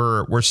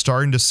we're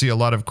starting to see a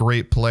lot of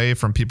great play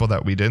from people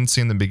that we didn't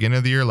see in the beginning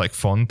of the year, like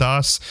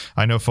Fontas.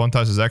 I know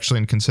Fontas is actually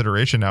in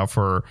consideration now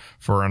for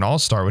an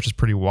all-star, which is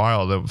pretty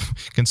wild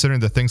considering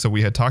the things that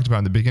we had talked about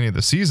in the beginning of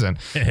the season.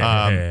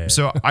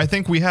 So I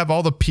think we have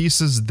all the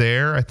pieces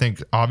there. I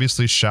think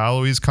obviously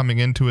Shallowy's coming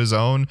into his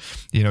own.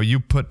 You know, you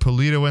put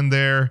Pulido in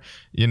there.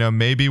 You know,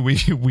 maybe we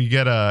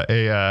get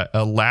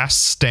a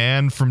last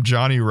stand from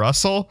Johnny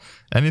Russell.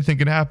 Anything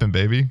can happen,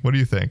 baby. What do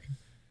you think?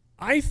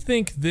 I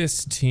think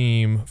this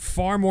team,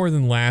 far more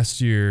than last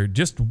year,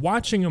 just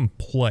watching them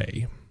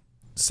play,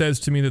 says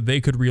to me that they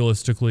could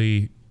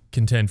realistically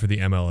contend for the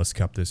MLS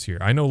Cup this year.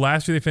 I know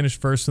last year they finished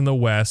first in the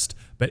West,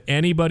 but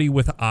anybody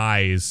with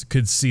eyes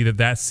could see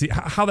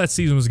how that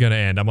season was going to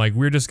end. I'm like,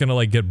 we're just going to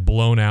like get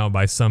blown out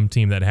by some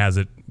team that has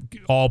it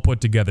all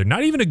put together.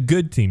 Not even a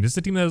good team, just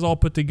a team that is all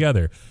put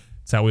together.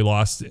 It's how we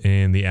lost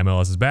in the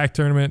MLS's back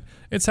tournament.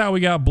 It's how we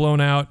got blown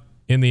out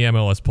in the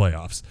MLS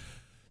playoffs.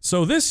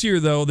 So this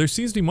year, though, there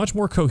seems to be much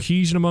more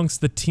cohesion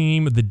amongst the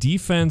team. The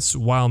defense,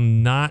 while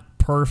not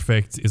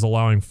perfect, is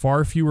allowing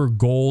far fewer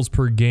goals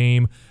per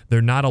game.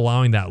 They're not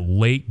allowing that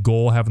late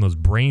goal, having those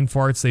brain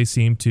farts they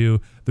seem to.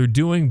 They're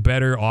doing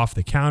better off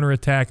the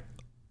counterattack.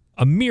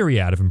 A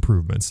myriad of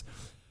improvements.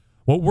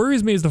 What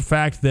worries me is the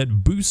fact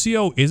that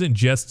Busio isn't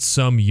just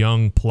some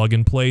young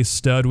plug-and-play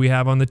stud we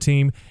have on the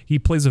team. He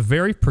plays a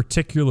very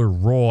particular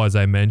role, as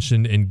I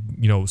mentioned,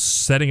 in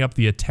setting up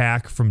the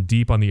attack from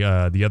deep on the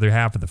other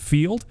half of the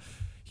field.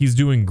 He's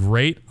doing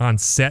great on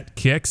set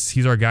kicks.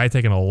 He's our guy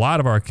taking a lot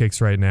of our kicks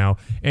right now,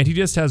 and he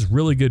just has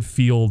really good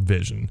field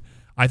vision.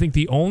 I think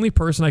the only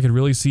person I could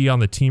really see on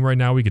the team right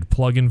now we could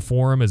plug in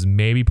for him is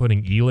maybe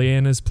putting Ile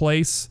in his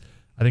place.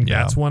 I think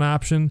that's one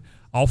option.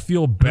 I'll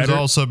feel better. He's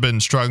also been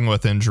struggling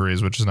with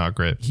injuries, which is not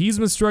great. He's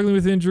been struggling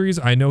with injuries.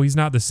 I know he's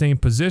not the same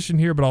position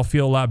here, but I'll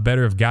feel a lot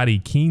better if Gadi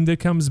Kinda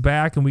comes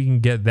back and we can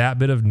get that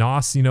bit of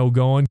NOS,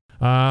 going.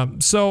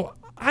 So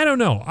I don't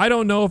know. I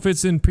don't know if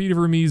it's in Peter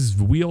Vermes'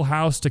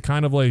 wheelhouse to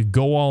kind of like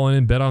go all in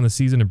and bet on the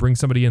season and bring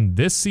somebody in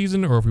this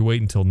season, or if we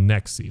wait until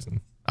next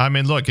season. I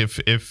mean, look,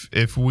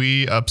 if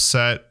we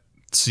upset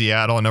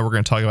Seattle, I know we're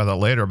going to talk about that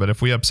later, but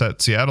if we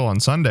upset Seattle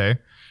on Sunday,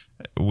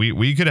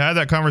 we could have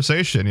that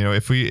conversation.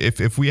 If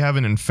we have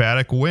an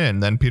emphatic win,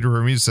 then Peter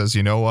Vermes says,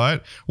 you know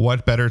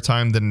what better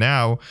time than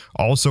now?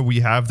 Also, we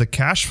have the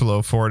cash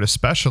flow for it,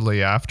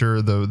 especially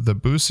after the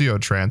Busio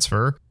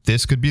transfer.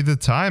 This could be the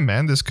time,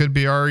 man. This could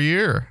be our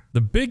year.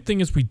 The big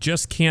thing is we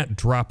just can't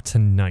drop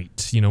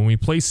tonight. When we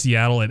play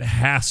Seattle, it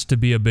has to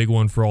be a big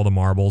one for all the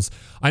marbles.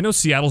 I know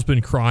Seattle's been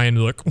crying,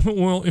 like,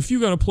 well, if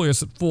you got to play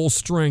us at full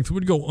strength,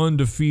 we'd go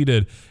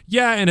undefeated.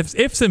 Yeah, and if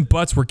ifs and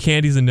buts were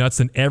candies and nuts,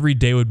 then every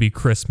day would be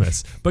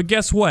Christmas. But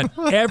guess what?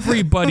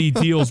 Everybody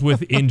deals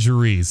with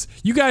injuries.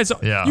 You guys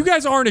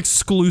aren't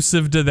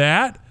exclusive to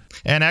that.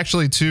 And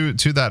actually, to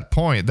that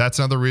point, that's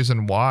another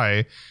reason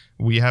why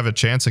we have a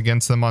chance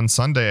against them on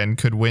Sunday and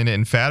could win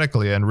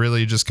emphatically and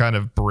really just kind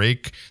of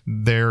break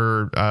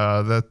their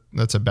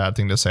that's a bad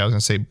thing to say. I was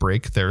going to say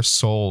break their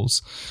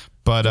souls,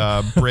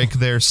 but break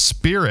their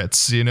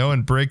spirits,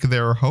 and break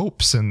their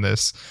hopes in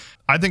this.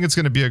 I think it's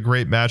going to be a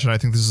great match, and I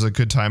think this is a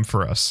good time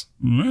for us.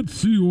 Let's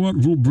see what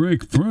will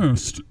break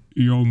first,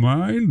 your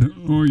mind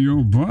or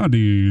your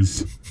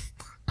bodies.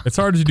 It's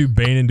hard to do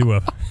Bane into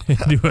a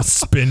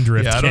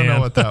spindrift. Yeah, I don't know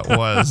what that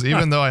was.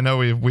 Even though I know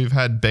we've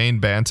had Bane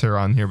banter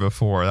on here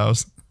before. That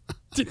was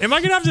Am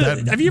I gonna have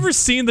to? Have you ever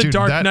seen The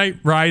Dark Knight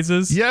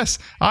Rises? Yes,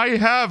 I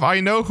have. I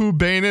know who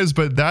Bane is,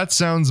 but that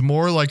sounds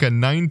more like a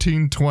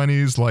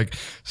 1920s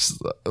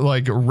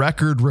like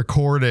record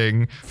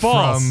recording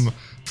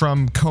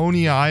from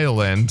Coney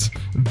Island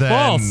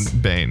than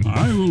Bane.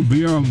 I will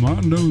be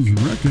Armando's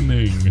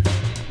reckoning.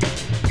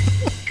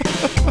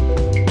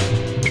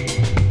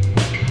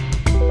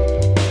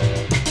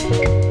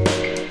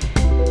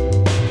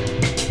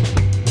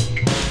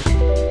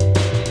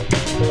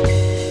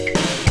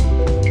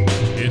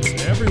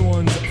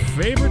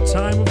 Favorite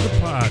time of the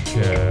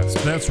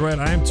podcast. That's right,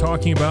 I am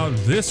talking about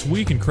This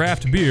Week in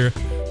Craft Beer,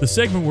 the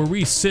segment where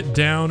we sit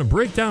down,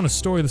 break down a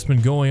story that's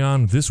been going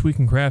on this week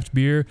in craft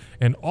beer,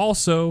 and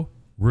also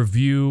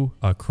review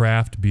a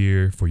craft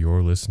beer for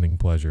your listening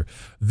pleasure.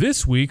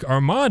 This week,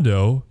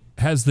 Armando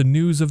has the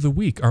news of the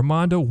week.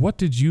 Armando, what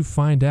did you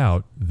find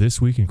out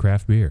this week in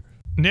craft beer?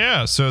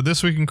 Yeah, so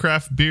this week in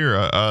craft beer,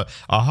 a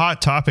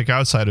hot topic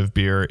outside of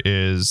beer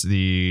is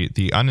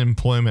the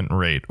unemployment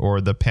rate or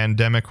the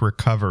pandemic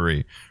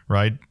recovery,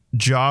 right?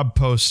 Job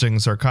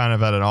postings are kind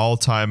of at an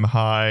all-time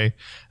high,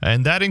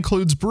 and that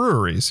includes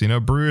breweries. You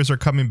know, breweries are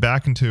coming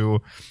back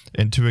into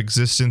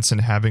existence and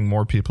having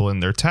more people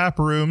in their tap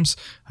rooms.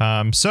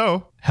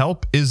 So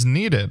help is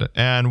needed.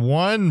 And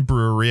one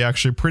brewery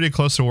actually pretty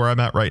close to where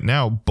I'm at right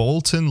now,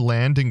 Bolton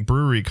Landing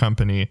Brewery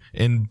Company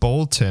in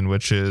Bolton,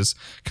 which is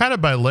kind of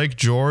by Lake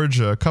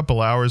George, a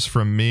couple hours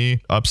from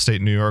me,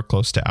 upstate New York,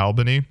 close to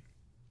Albany.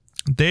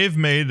 They've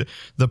made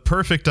the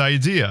perfect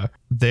idea.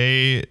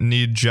 They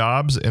need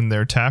jobs in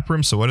their tap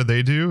room. So what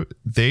do?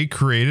 They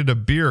created a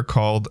beer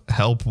called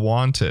Help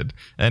Wanted.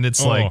 And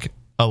it's like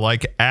a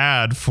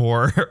ad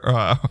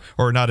for,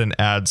 or not an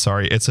ad,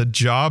 sorry. It's a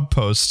job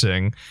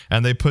posting.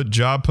 And they put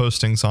job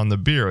postings on the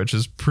beer, which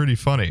is pretty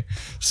funny.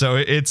 So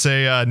it's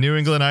a New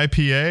England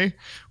IPA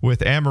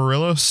with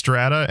Amarillo,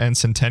 Strata, and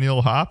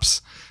Centennial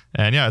hops.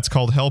 And yeah, it's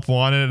called Help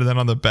Wanted. And then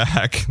on the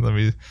back, let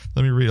me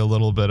read a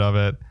little bit of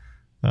it.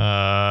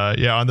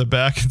 On the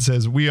back it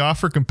says, we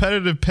offer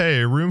competitive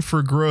pay, room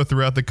for growth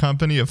throughout the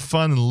company, a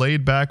fun and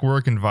laid-back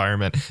work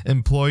environment,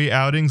 employee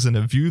outings, and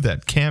a view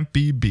that can't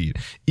be beat.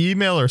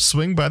 Email or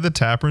swing by the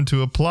taproom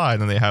to apply.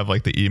 And they have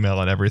like the email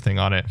and everything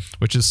on it,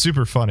 which is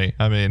super funny.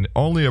 I mean,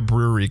 only a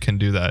brewery can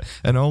do that,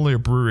 and only a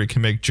brewery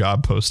can make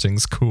job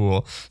postings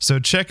cool. So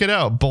check it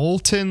out,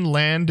 Bolton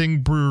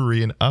Landing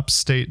Brewery in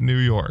upstate New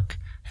York.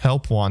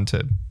 Help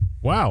Wanted.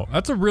 Wow,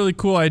 that's a really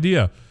cool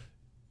idea.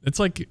 It's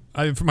like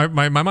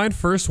my mind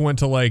first went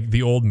to like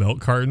the old milk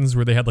cartons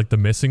where they had like the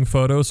missing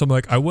photo. So I'm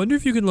like, I wonder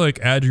if you can like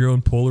add your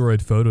own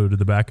Polaroid photo to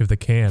the back of the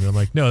can. And I'm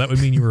like, no, that would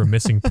mean you were a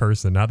missing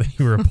person, not that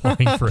you were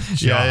applying for a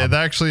job.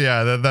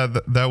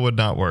 That would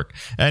not work.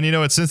 And you know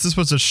what? Since this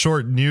was a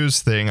short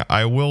news thing,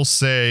 I will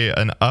say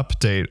an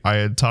update I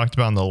had talked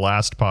about in the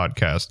last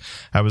podcast.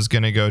 I was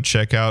gonna go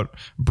check out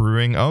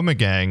Brewing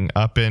Omegang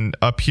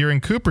up here in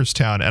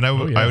Cooperstown, and I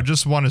would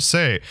just want to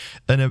say,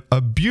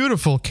 a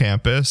beautiful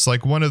campus,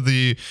 like one of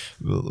the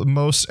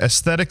most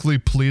aesthetically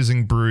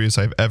pleasing breweries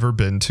I've ever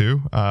been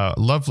to.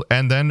 Lovely,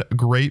 and then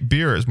great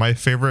beers. My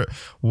favorite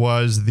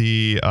was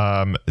the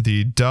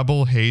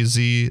Double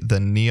Hazy, the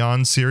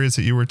Neon series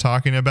that you were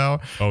talking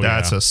about.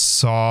 That's a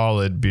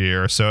solid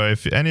beer. So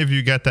if any of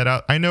you get that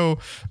out, I know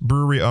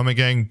Brewery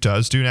Omegang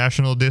does do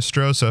national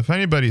distro. So if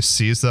anybody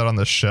sees that on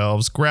the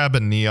shelves, grab a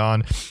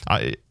Neon.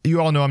 You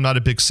all know I'm not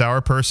a big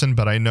sour person,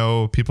 but I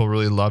know people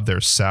really love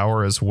their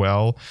sour as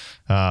well.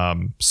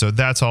 So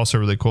that's also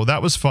really cool.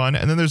 That was fun.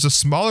 And then there's a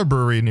smaller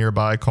brewery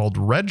nearby called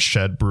Red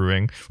Shed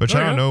Brewing, which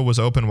I don't know was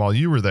open while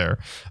you were there.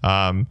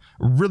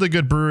 Really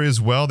good brewery as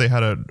well. They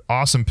had an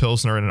awesome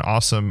Pilsner and an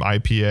awesome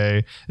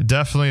IPA.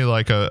 Definitely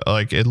like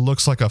it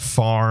looks like a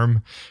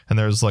farm, and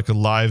there's like a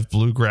live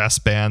bluegrass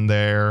band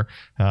there.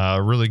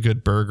 Really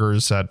good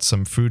burgers at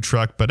some food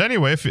truck. But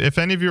anyway, if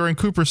any of you are in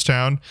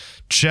Cooperstown,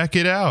 check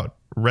it out.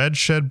 Red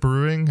Shed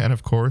Brewing, and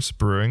of course,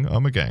 Brewing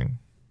Omegang.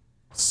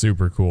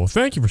 Super cool.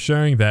 Thank you for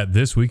sharing that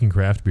This Week in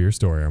Craft Beer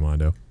story,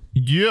 Armando.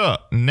 Yeah,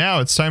 now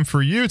it's time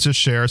for you to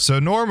share. So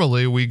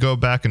normally we go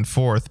back and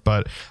forth,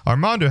 but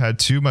Armando had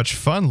too much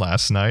fun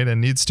last night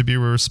and needs to be a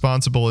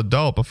responsible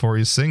adult before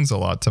he sings a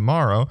lot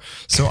tomorrow.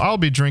 So I'll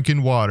be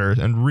drinking water,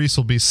 and Reese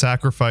will be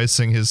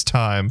sacrificing his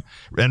time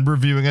and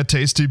reviewing a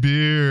tasty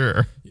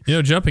beer. You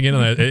know, jumping in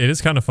on that, it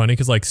is kind of funny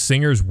because like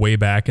singers way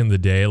back in the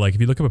day, like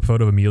if you look up a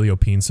photo of Emilio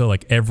Pinzo,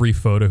 like every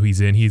photo he's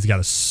in, he's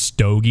got a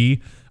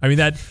stogie. I mean,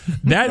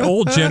 that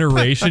old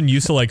generation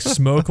used to like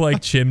smoke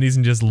like chimneys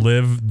and just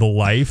live the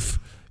life,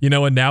 you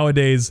know, and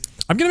nowadays,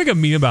 I'm going to make a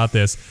meme about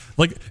this.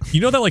 Like,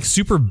 you know that like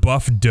super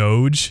buff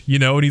Doge, you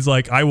know, and he's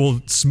like, I will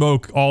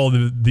smoke all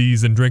of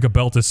these and drink a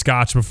belt of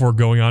scotch before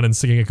going on and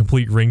singing a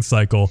complete ring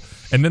cycle.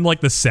 And then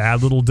like the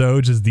sad little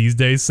Doge is these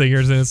days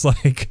singers, and it's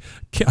like,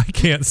 I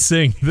can't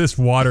sing. This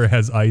water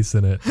has ice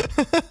in it.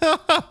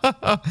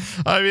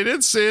 I mean,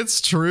 it's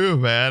true,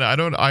 man. I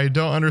don't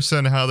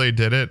understand how they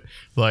did it.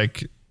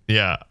 Like,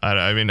 yeah,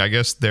 I mean, I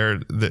guess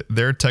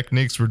their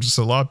techniques were just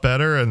a lot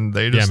better, and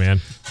they just... Yeah,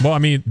 man. Well, I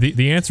mean,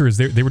 the answer is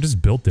they were just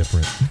built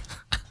different.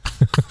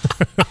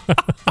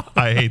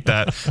 I hate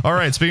that. All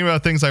right, speaking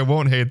about things I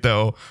won't hate,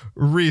 though,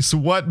 Reese,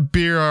 what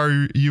beer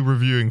are you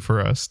reviewing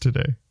for us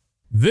today?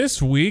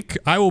 This week,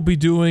 I will be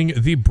doing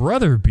the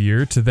brother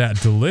beer to that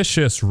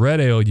delicious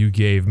red ale you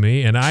gave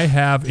me, and I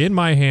have in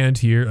my hand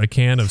here a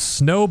can of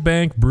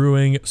Snowbank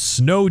Brewing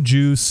Snow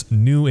Juice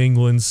New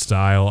England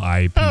Style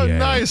IPA. Oh,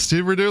 nice,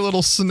 dude. We're doing a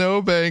little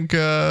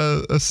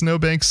a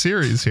Snowbank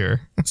series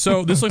here.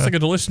 So this looks like a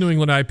delicious New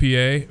England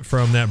IPA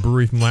from that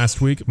brewery from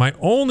last week. My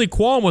only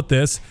qualm with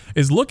this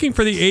is looking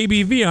for the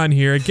ABV on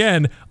here.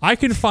 Again, I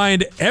can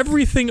find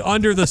everything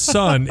under the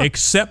sun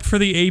except for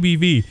the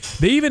ABV.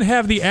 They even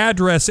have the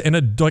address and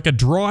a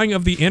drawing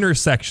of the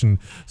intersection.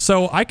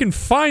 So I can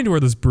find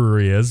where this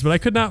brewery is, but I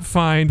could not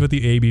find what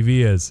the ABV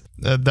is.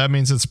 That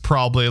means it's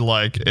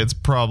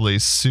probably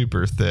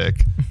super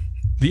thick.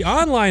 The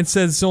online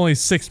says it's only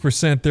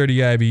 6% 30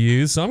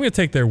 IBUs, so I'm going to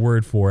take their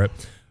word for it.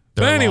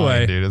 But anyway,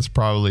 lying, dude, it's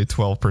probably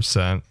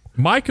 12%.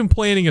 My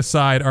complaining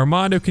aside,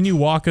 Armando, can you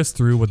walk us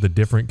through what the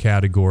different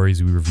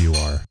categories we review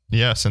are?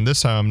 Yes, and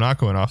this time I'm not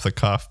going off the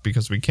cuff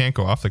because we can't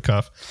go off the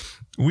cuff.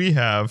 We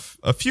have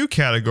a few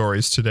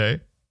categories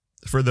today.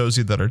 For those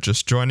of you that are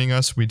just joining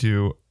us, we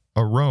do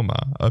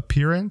aroma,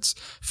 appearance,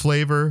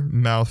 flavor,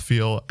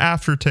 mouthfeel,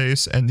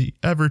 aftertaste, and the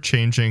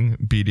ever-changing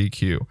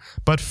BDQ.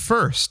 But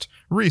first,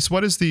 Reese,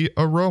 what is the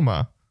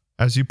aroma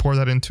as you pour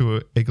that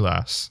into a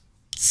glass?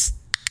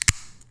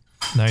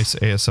 Nice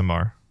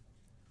ASMR.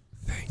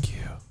 Thank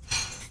you.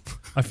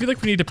 I feel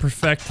like we need to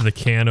perfect the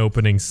can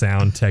opening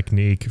sound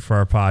technique for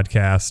our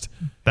podcast.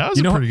 That was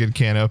a pretty good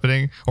can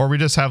opening. Or we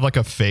just have like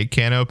a fake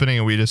can opening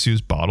and we just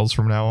use bottles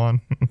from now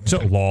on. So,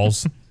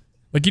 lols.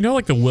 Like,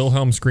 like the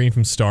Wilhelm scream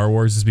from Star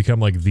Wars has become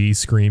like the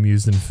scream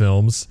used in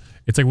films.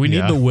 It's like we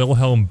need the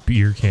Wilhelm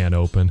beer can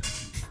open.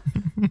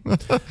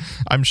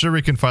 I'm sure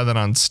we can find that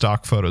on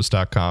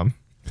stockphotos.com.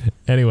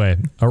 Anyway,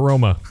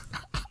 aroma.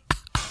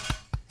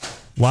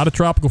 A lot of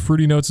tropical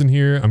fruity notes in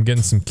here. I'm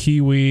getting some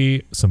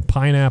kiwi, some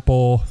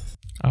pineapple.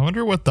 I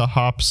wonder what the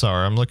hops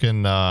are. I'm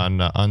looking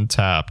on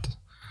Untapped.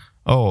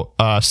 Oh,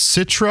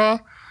 Citra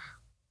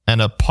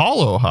and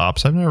Apollo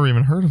hops. I've never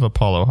even heard of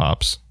Apollo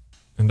hops.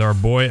 And our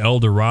boy El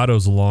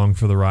Dorado's along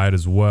for the ride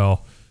as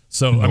well.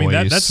 So, Nice. I mean,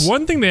 that's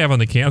one thing they have on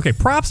the can. Okay,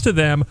 props to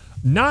them.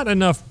 Not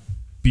enough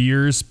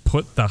beers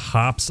put the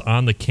hops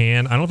on the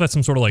can. I don't know if that's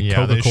some sort of like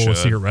Coca-Cola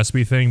secret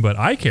recipe thing, but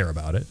I care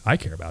about it.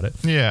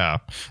 Yeah.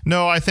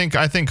 No, I think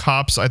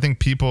hops, I think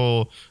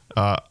people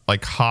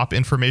like hop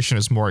information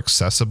is more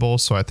accessible,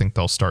 so I think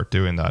they'll start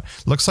doing that.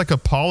 Looks like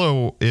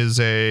Apollo is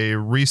a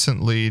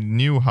recently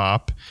new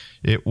hop.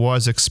 It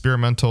was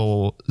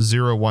experimental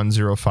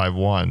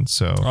 01051.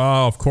 So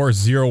oh, of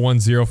course,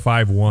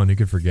 01051. Who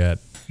could forget?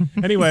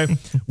 Anyway,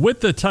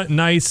 with the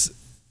nice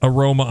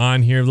aroma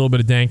on here, a little bit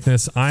of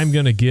dankness, I'm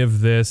gonna give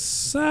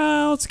this.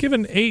 Let's give it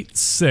an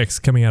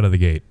 8.6 coming out of the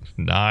gate.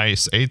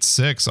 Nice,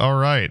 8.6. All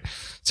right,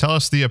 tell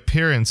us the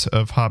appearance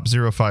of hop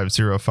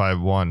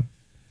 05051.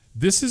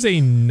 This is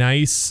a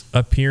nice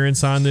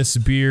appearance on this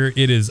beer.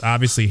 It is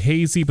obviously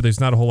hazy, but there's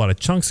not a whole lot of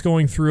chunks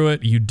going through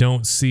it. You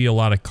don't see a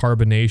lot of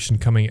carbonation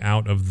coming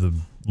out of the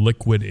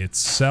liquid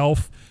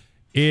itself.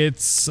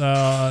 It's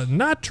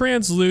not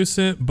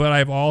translucent, but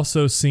I've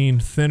also seen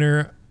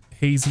thinner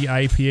hazy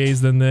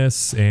IPAs than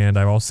this, and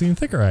I've also seen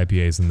thicker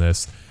IPAs than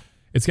this.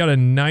 It's got a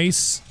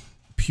nice,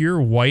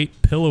 pure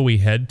white, pillowy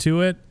head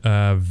to it.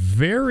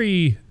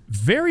 Very,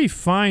 very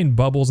fine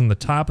bubbles in the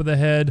top of the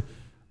head.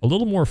 A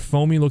little more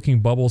foamy looking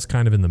bubbles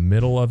kind of in the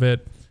middle of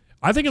it.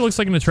 I think it looks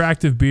like an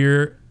attractive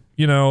beer.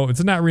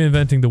 It's not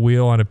reinventing the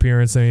wheel on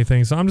appearance or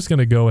anything, so I'm just going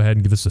to go ahead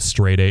and give this a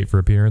straight 8 for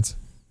appearance.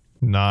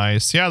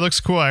 Nice. Yeah, it looks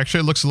cool.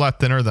 Actually, it looks a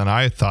lot thinner than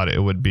I thought it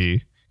would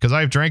be. Because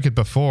I've drank it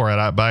before, and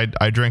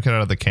I drank it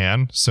out of the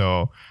can,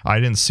 so I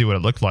didn't see what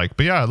it looked like.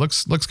 But yeah, it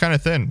looks kind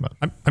of thin.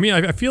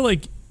 I feel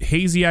like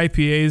hazy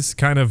IPAs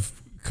kind of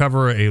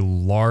cover a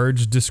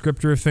large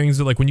descriptor of things.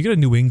 That, like when you get a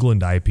New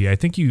England IPA, I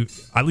think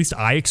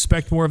I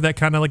expect more of that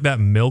kind of like that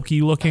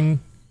milkshakey looking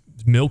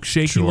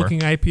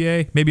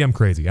IPA. Maybe I'm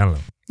crazy. I don't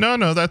know.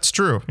 No, that's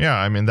true. Yeah,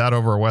 I mean that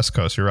over West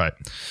Coast. You're right.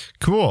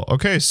 Cool.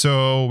 Okay,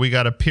 so we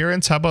got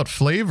appearance. How about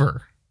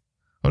flavor?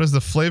 What is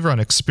the flavor on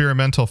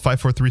experimental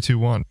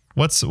 54321?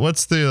 What's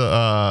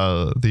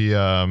the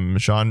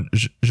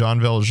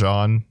Jean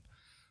Valjean?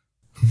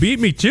 Beat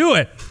me to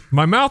it.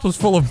 My mouth was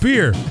full of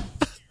beer.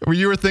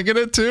 You were thinking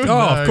it too? Oh,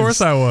 nice. Of course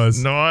I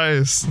was.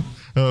 Nice.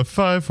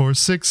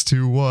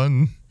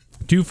 54621.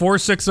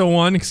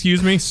 24601.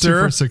 Excuse me,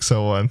 sir.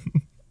 24601.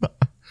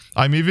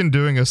 I'm even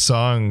doing a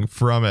song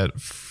from it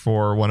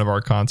for one of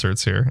our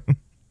concerts here.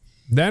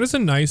 That is a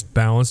nice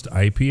balanced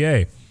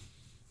IPA.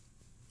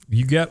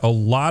 You get a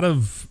lot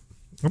of,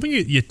 I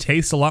think you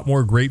taste a lot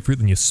more grapefruit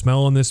than you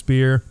smell in this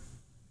beer.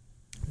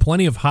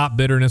 Plenty of hop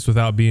bitterness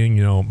without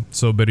being,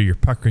 so bitter you're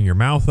puckering your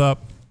mouth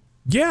up.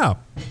 Yeah,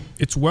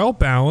 it's well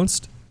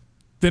balanced.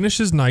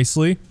 Finishes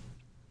nicely.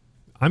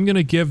 I'm going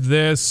to give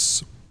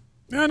this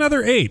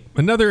another 8.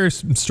 Another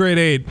straight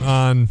 8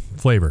 on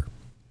flavor.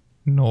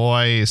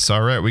 Nice.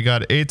 All right, we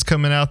got 8s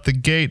coming out the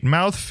gate.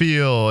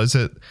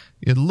 Mouthfeel,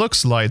 it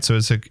looks light, so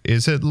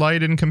is it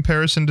light in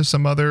comparison to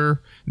some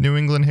other New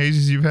England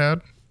hazes you've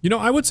had?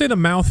 I would say the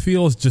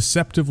mouthfeel is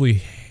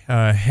deceptively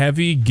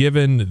heavy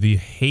given the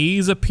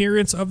haze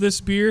appearance of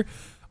this beer.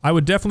 I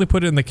would definitely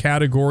put it in the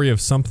category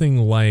of something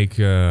like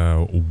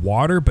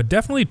water, but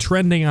definitely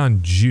trending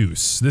on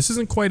juice. This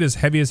isn't quite as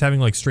heavy as having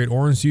like straight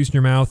orange juice in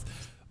your mouth,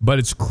 but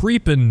it's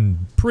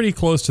creeping pretty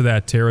close to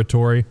that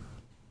territory.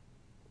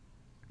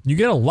 You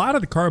get a lot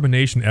of the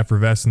carbonation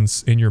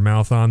effervescence in your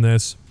mouth on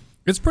this.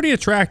 It's pretty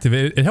attractive.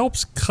 It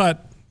helps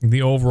cut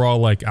the overall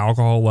like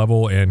alcohol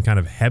level and kind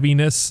of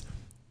heaviness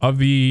of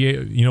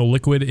the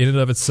liquid in and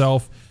of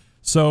itself.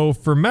 So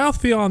for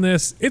mouthfeel on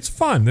this, it's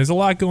fun. There's a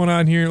lot going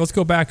on here. Let's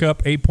go back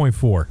up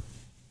 8.4.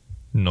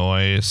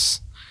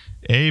 Nice.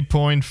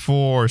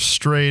 8.4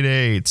 straight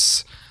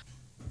 8s.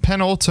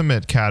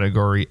 Penultimate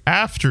category,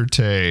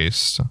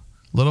 aftertaste. A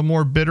little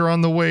more bitter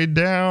on the way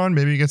down.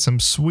 Maybe you get some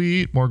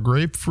sweet, more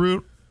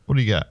grapefruit. What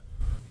do you got?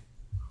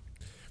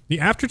 The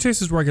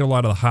aftertaste is where I get a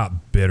lot of the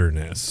hot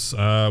bitterness.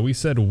 We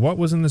said what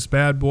was in this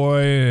bad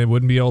boy? It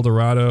wouldn't be El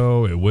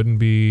Dorado. It wouldn't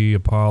be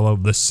Apollo.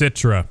 The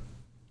Citra.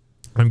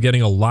 I'm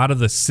getting a lot of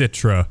the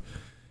Citra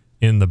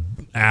in the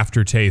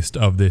aftertaste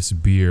of this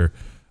beer.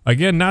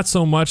 Again, not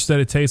so much that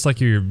it tastes like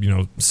you're,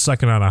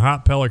 sucking on a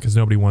hot pellet because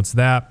nobody wants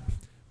that.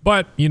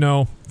 But,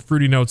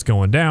 fruity notes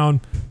going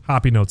down,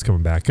 hoppy notes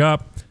coming back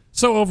up.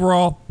 So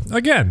overall,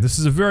 again, this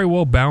is a very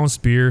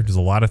well-balanced beer. Does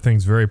a lot of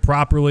things very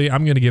properly.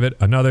 I'm going to give it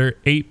another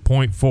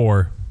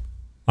 8.4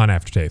 on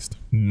aftertaste.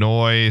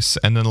 Nice.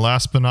 And then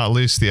last but not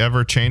least, the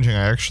ever-changing,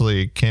 I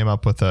actually came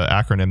up with an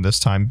acronym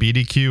this time,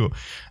 BDQ,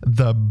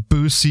 the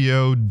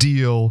Busio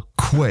Deal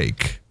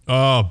Quake.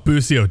 Oh,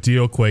 Busio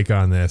Deal Quake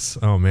on this.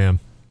 Oh, man.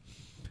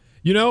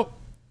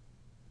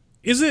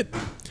 Is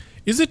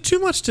it too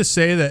much to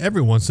say that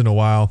every once in a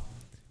while,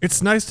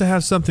 it's nice to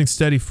have something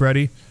steady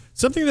Freddy?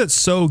 Something that's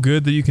so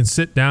good that you can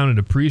sit down and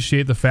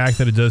appreciate the fact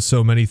that it does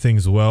so many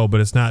things well, but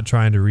it's not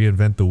trying to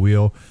reinvent the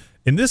wheel.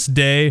 In this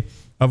day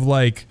of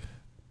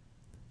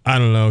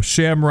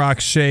Shamrock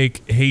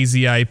Shake,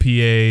 hazy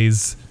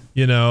IPAs,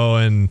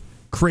 and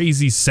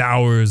crazy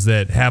sours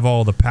that have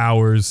all the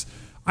powers,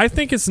 I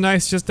think it's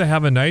nice just to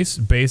have a nice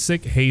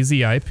basic hazy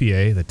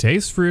IPA that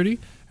tastes fruity,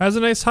 has a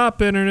nice hop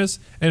bitterness,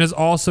 and is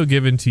also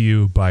given to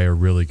you by a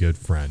really good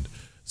friend.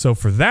 So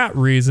for that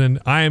reason,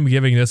 I am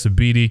giving this a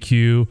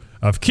BDQ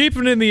of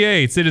keeping in the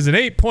 8s. It is an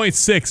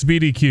 8.6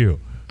 BDQ.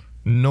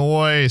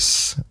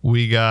 Nice.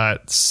 We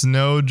got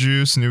Snow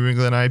Juice, New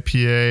England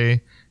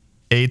IPA,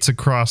 8s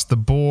across the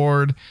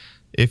board.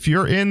 If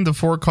you're in the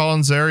Fort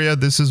Collins area,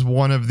 this is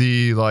one of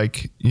the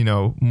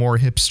more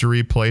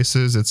hipstery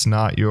places. It's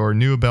not your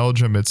New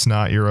Belgium. It's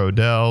not your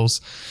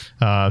Odell's.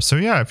 So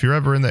yeah, if you're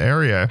ever in the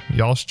area,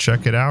 y'all should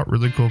check it out.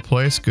 Really cool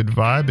place, good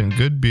vibe, and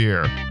good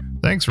beer.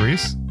 Thanks,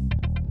 Reese.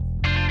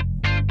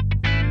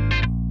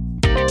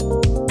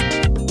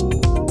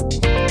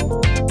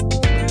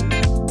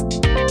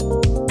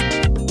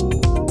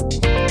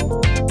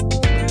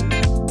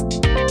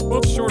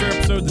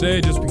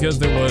 Today, just because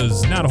there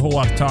was not a whole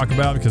lot to talk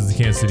about because the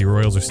Kansas City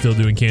Royals are still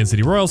doing Kansas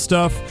City Royals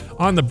stuff.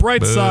 On the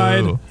bright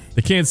side,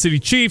 the Kansas City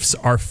Chiefs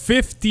are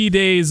 50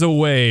 days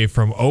away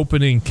from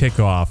opening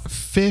kickoff.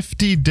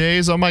 50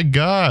 days? Oh my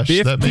gosh.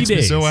 That makes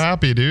me so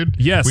happy, dude.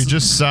 Yes. We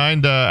just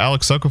signed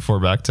Alex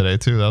Okafor back today,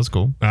 too. That was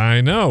cool.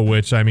 I know,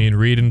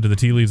 read into the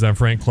tea leaves on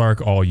Frank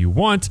Clark all you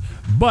want.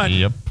 But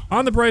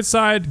on the bright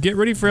side, get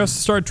ready for us to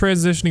start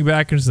transitioning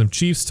back into some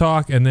Chiefs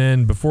talk. And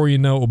then before you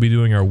know it, we'll be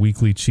doing our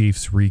weekly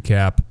Chiefs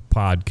recap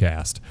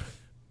podcast.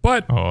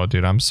 But oh,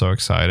 dude, I'm so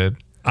excited.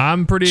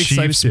 I'm pretty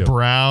excited Chiefs, too.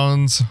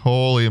 Browns,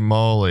 holy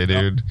moly,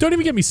 dude. Don't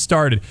even get me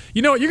started.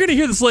 You know what? You're going to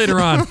hear this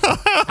later on.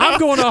 I'm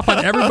going off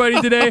on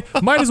everybody today.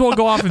 Might as well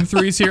go off in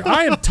threes here.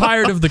 I am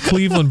tired of the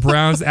Cleveland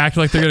Browns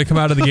acting like they're going to come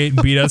out of the gate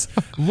and beat us.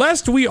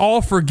 Lest we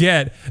all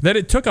forget that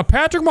it took a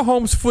Patrick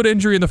Mahomes foot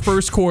injury in the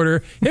first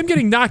quarter, him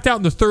getting knocked out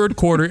in the third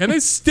quarter, and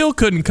they still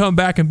couldn't come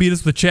back and beat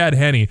us with Chad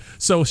Henne.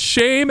 So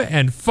shame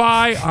and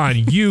fie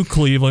on you,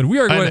 Cleveland. We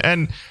are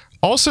going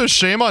Also,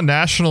 shame on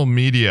national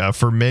media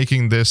for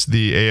making this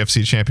the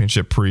AFC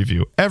Championship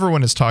preview.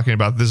 Everyone is talking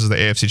about this is the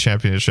AFC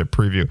Championship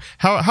preview.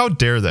 How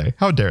dare they?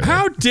 How dare they?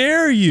 How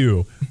dare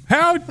you?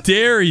 How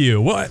dare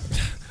you? What?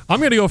 I'm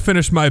going to go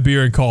finish my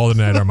beer and call it a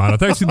night, Armando.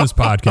 Thanks for doing this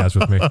podcast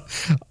with me.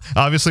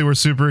 Obviously, we're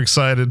super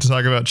excited to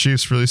talk about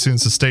Chiefs really soon,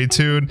 so stay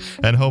tuned.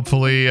 And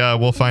hopefully,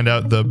 we'll find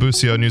out the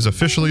Busio news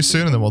officially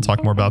soon, and then we'll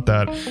talk more about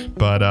that.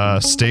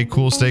 But stay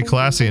cool, stay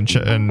classy,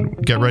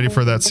 and get ready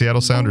for that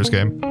Seattle Sounders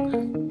game.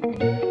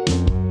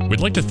 We'd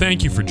like to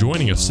thank you for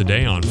joining us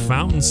today on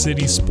Fountain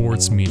City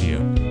Sports Media.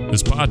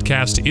 This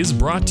podcast is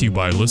brought to you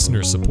by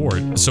listener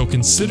support, so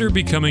consider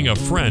becoming a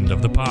friend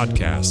of the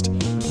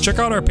podcast. Check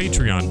out our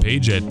Patreon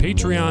page at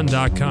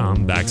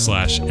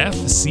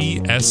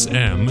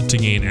patreon.com/FCSM to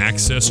gain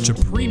access to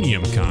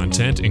premium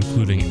content,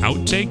 including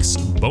outtakes,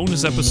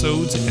 bonus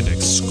episodes, and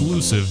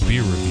exclusive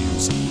beer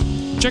reviews.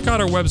 Check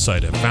out our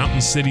website at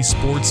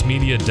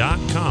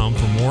FountainCitySportsMedia.com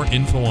for more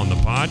info on the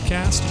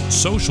podcast,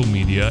 social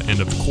media,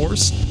 and of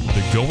course,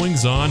 the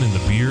goings-on in the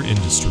beer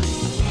industry.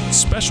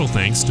 Special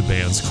thanks to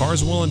bands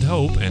Carswell and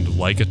Hope and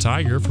Like a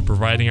Tiger for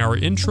providing our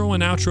intro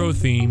and outro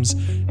themes.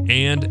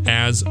 And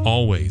as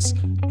always,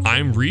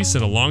 I'm Reese,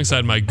 and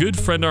alongside my good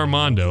friend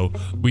Armando,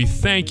 we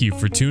thank you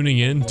for tuning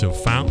in to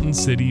Fountain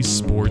City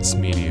Sports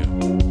Media.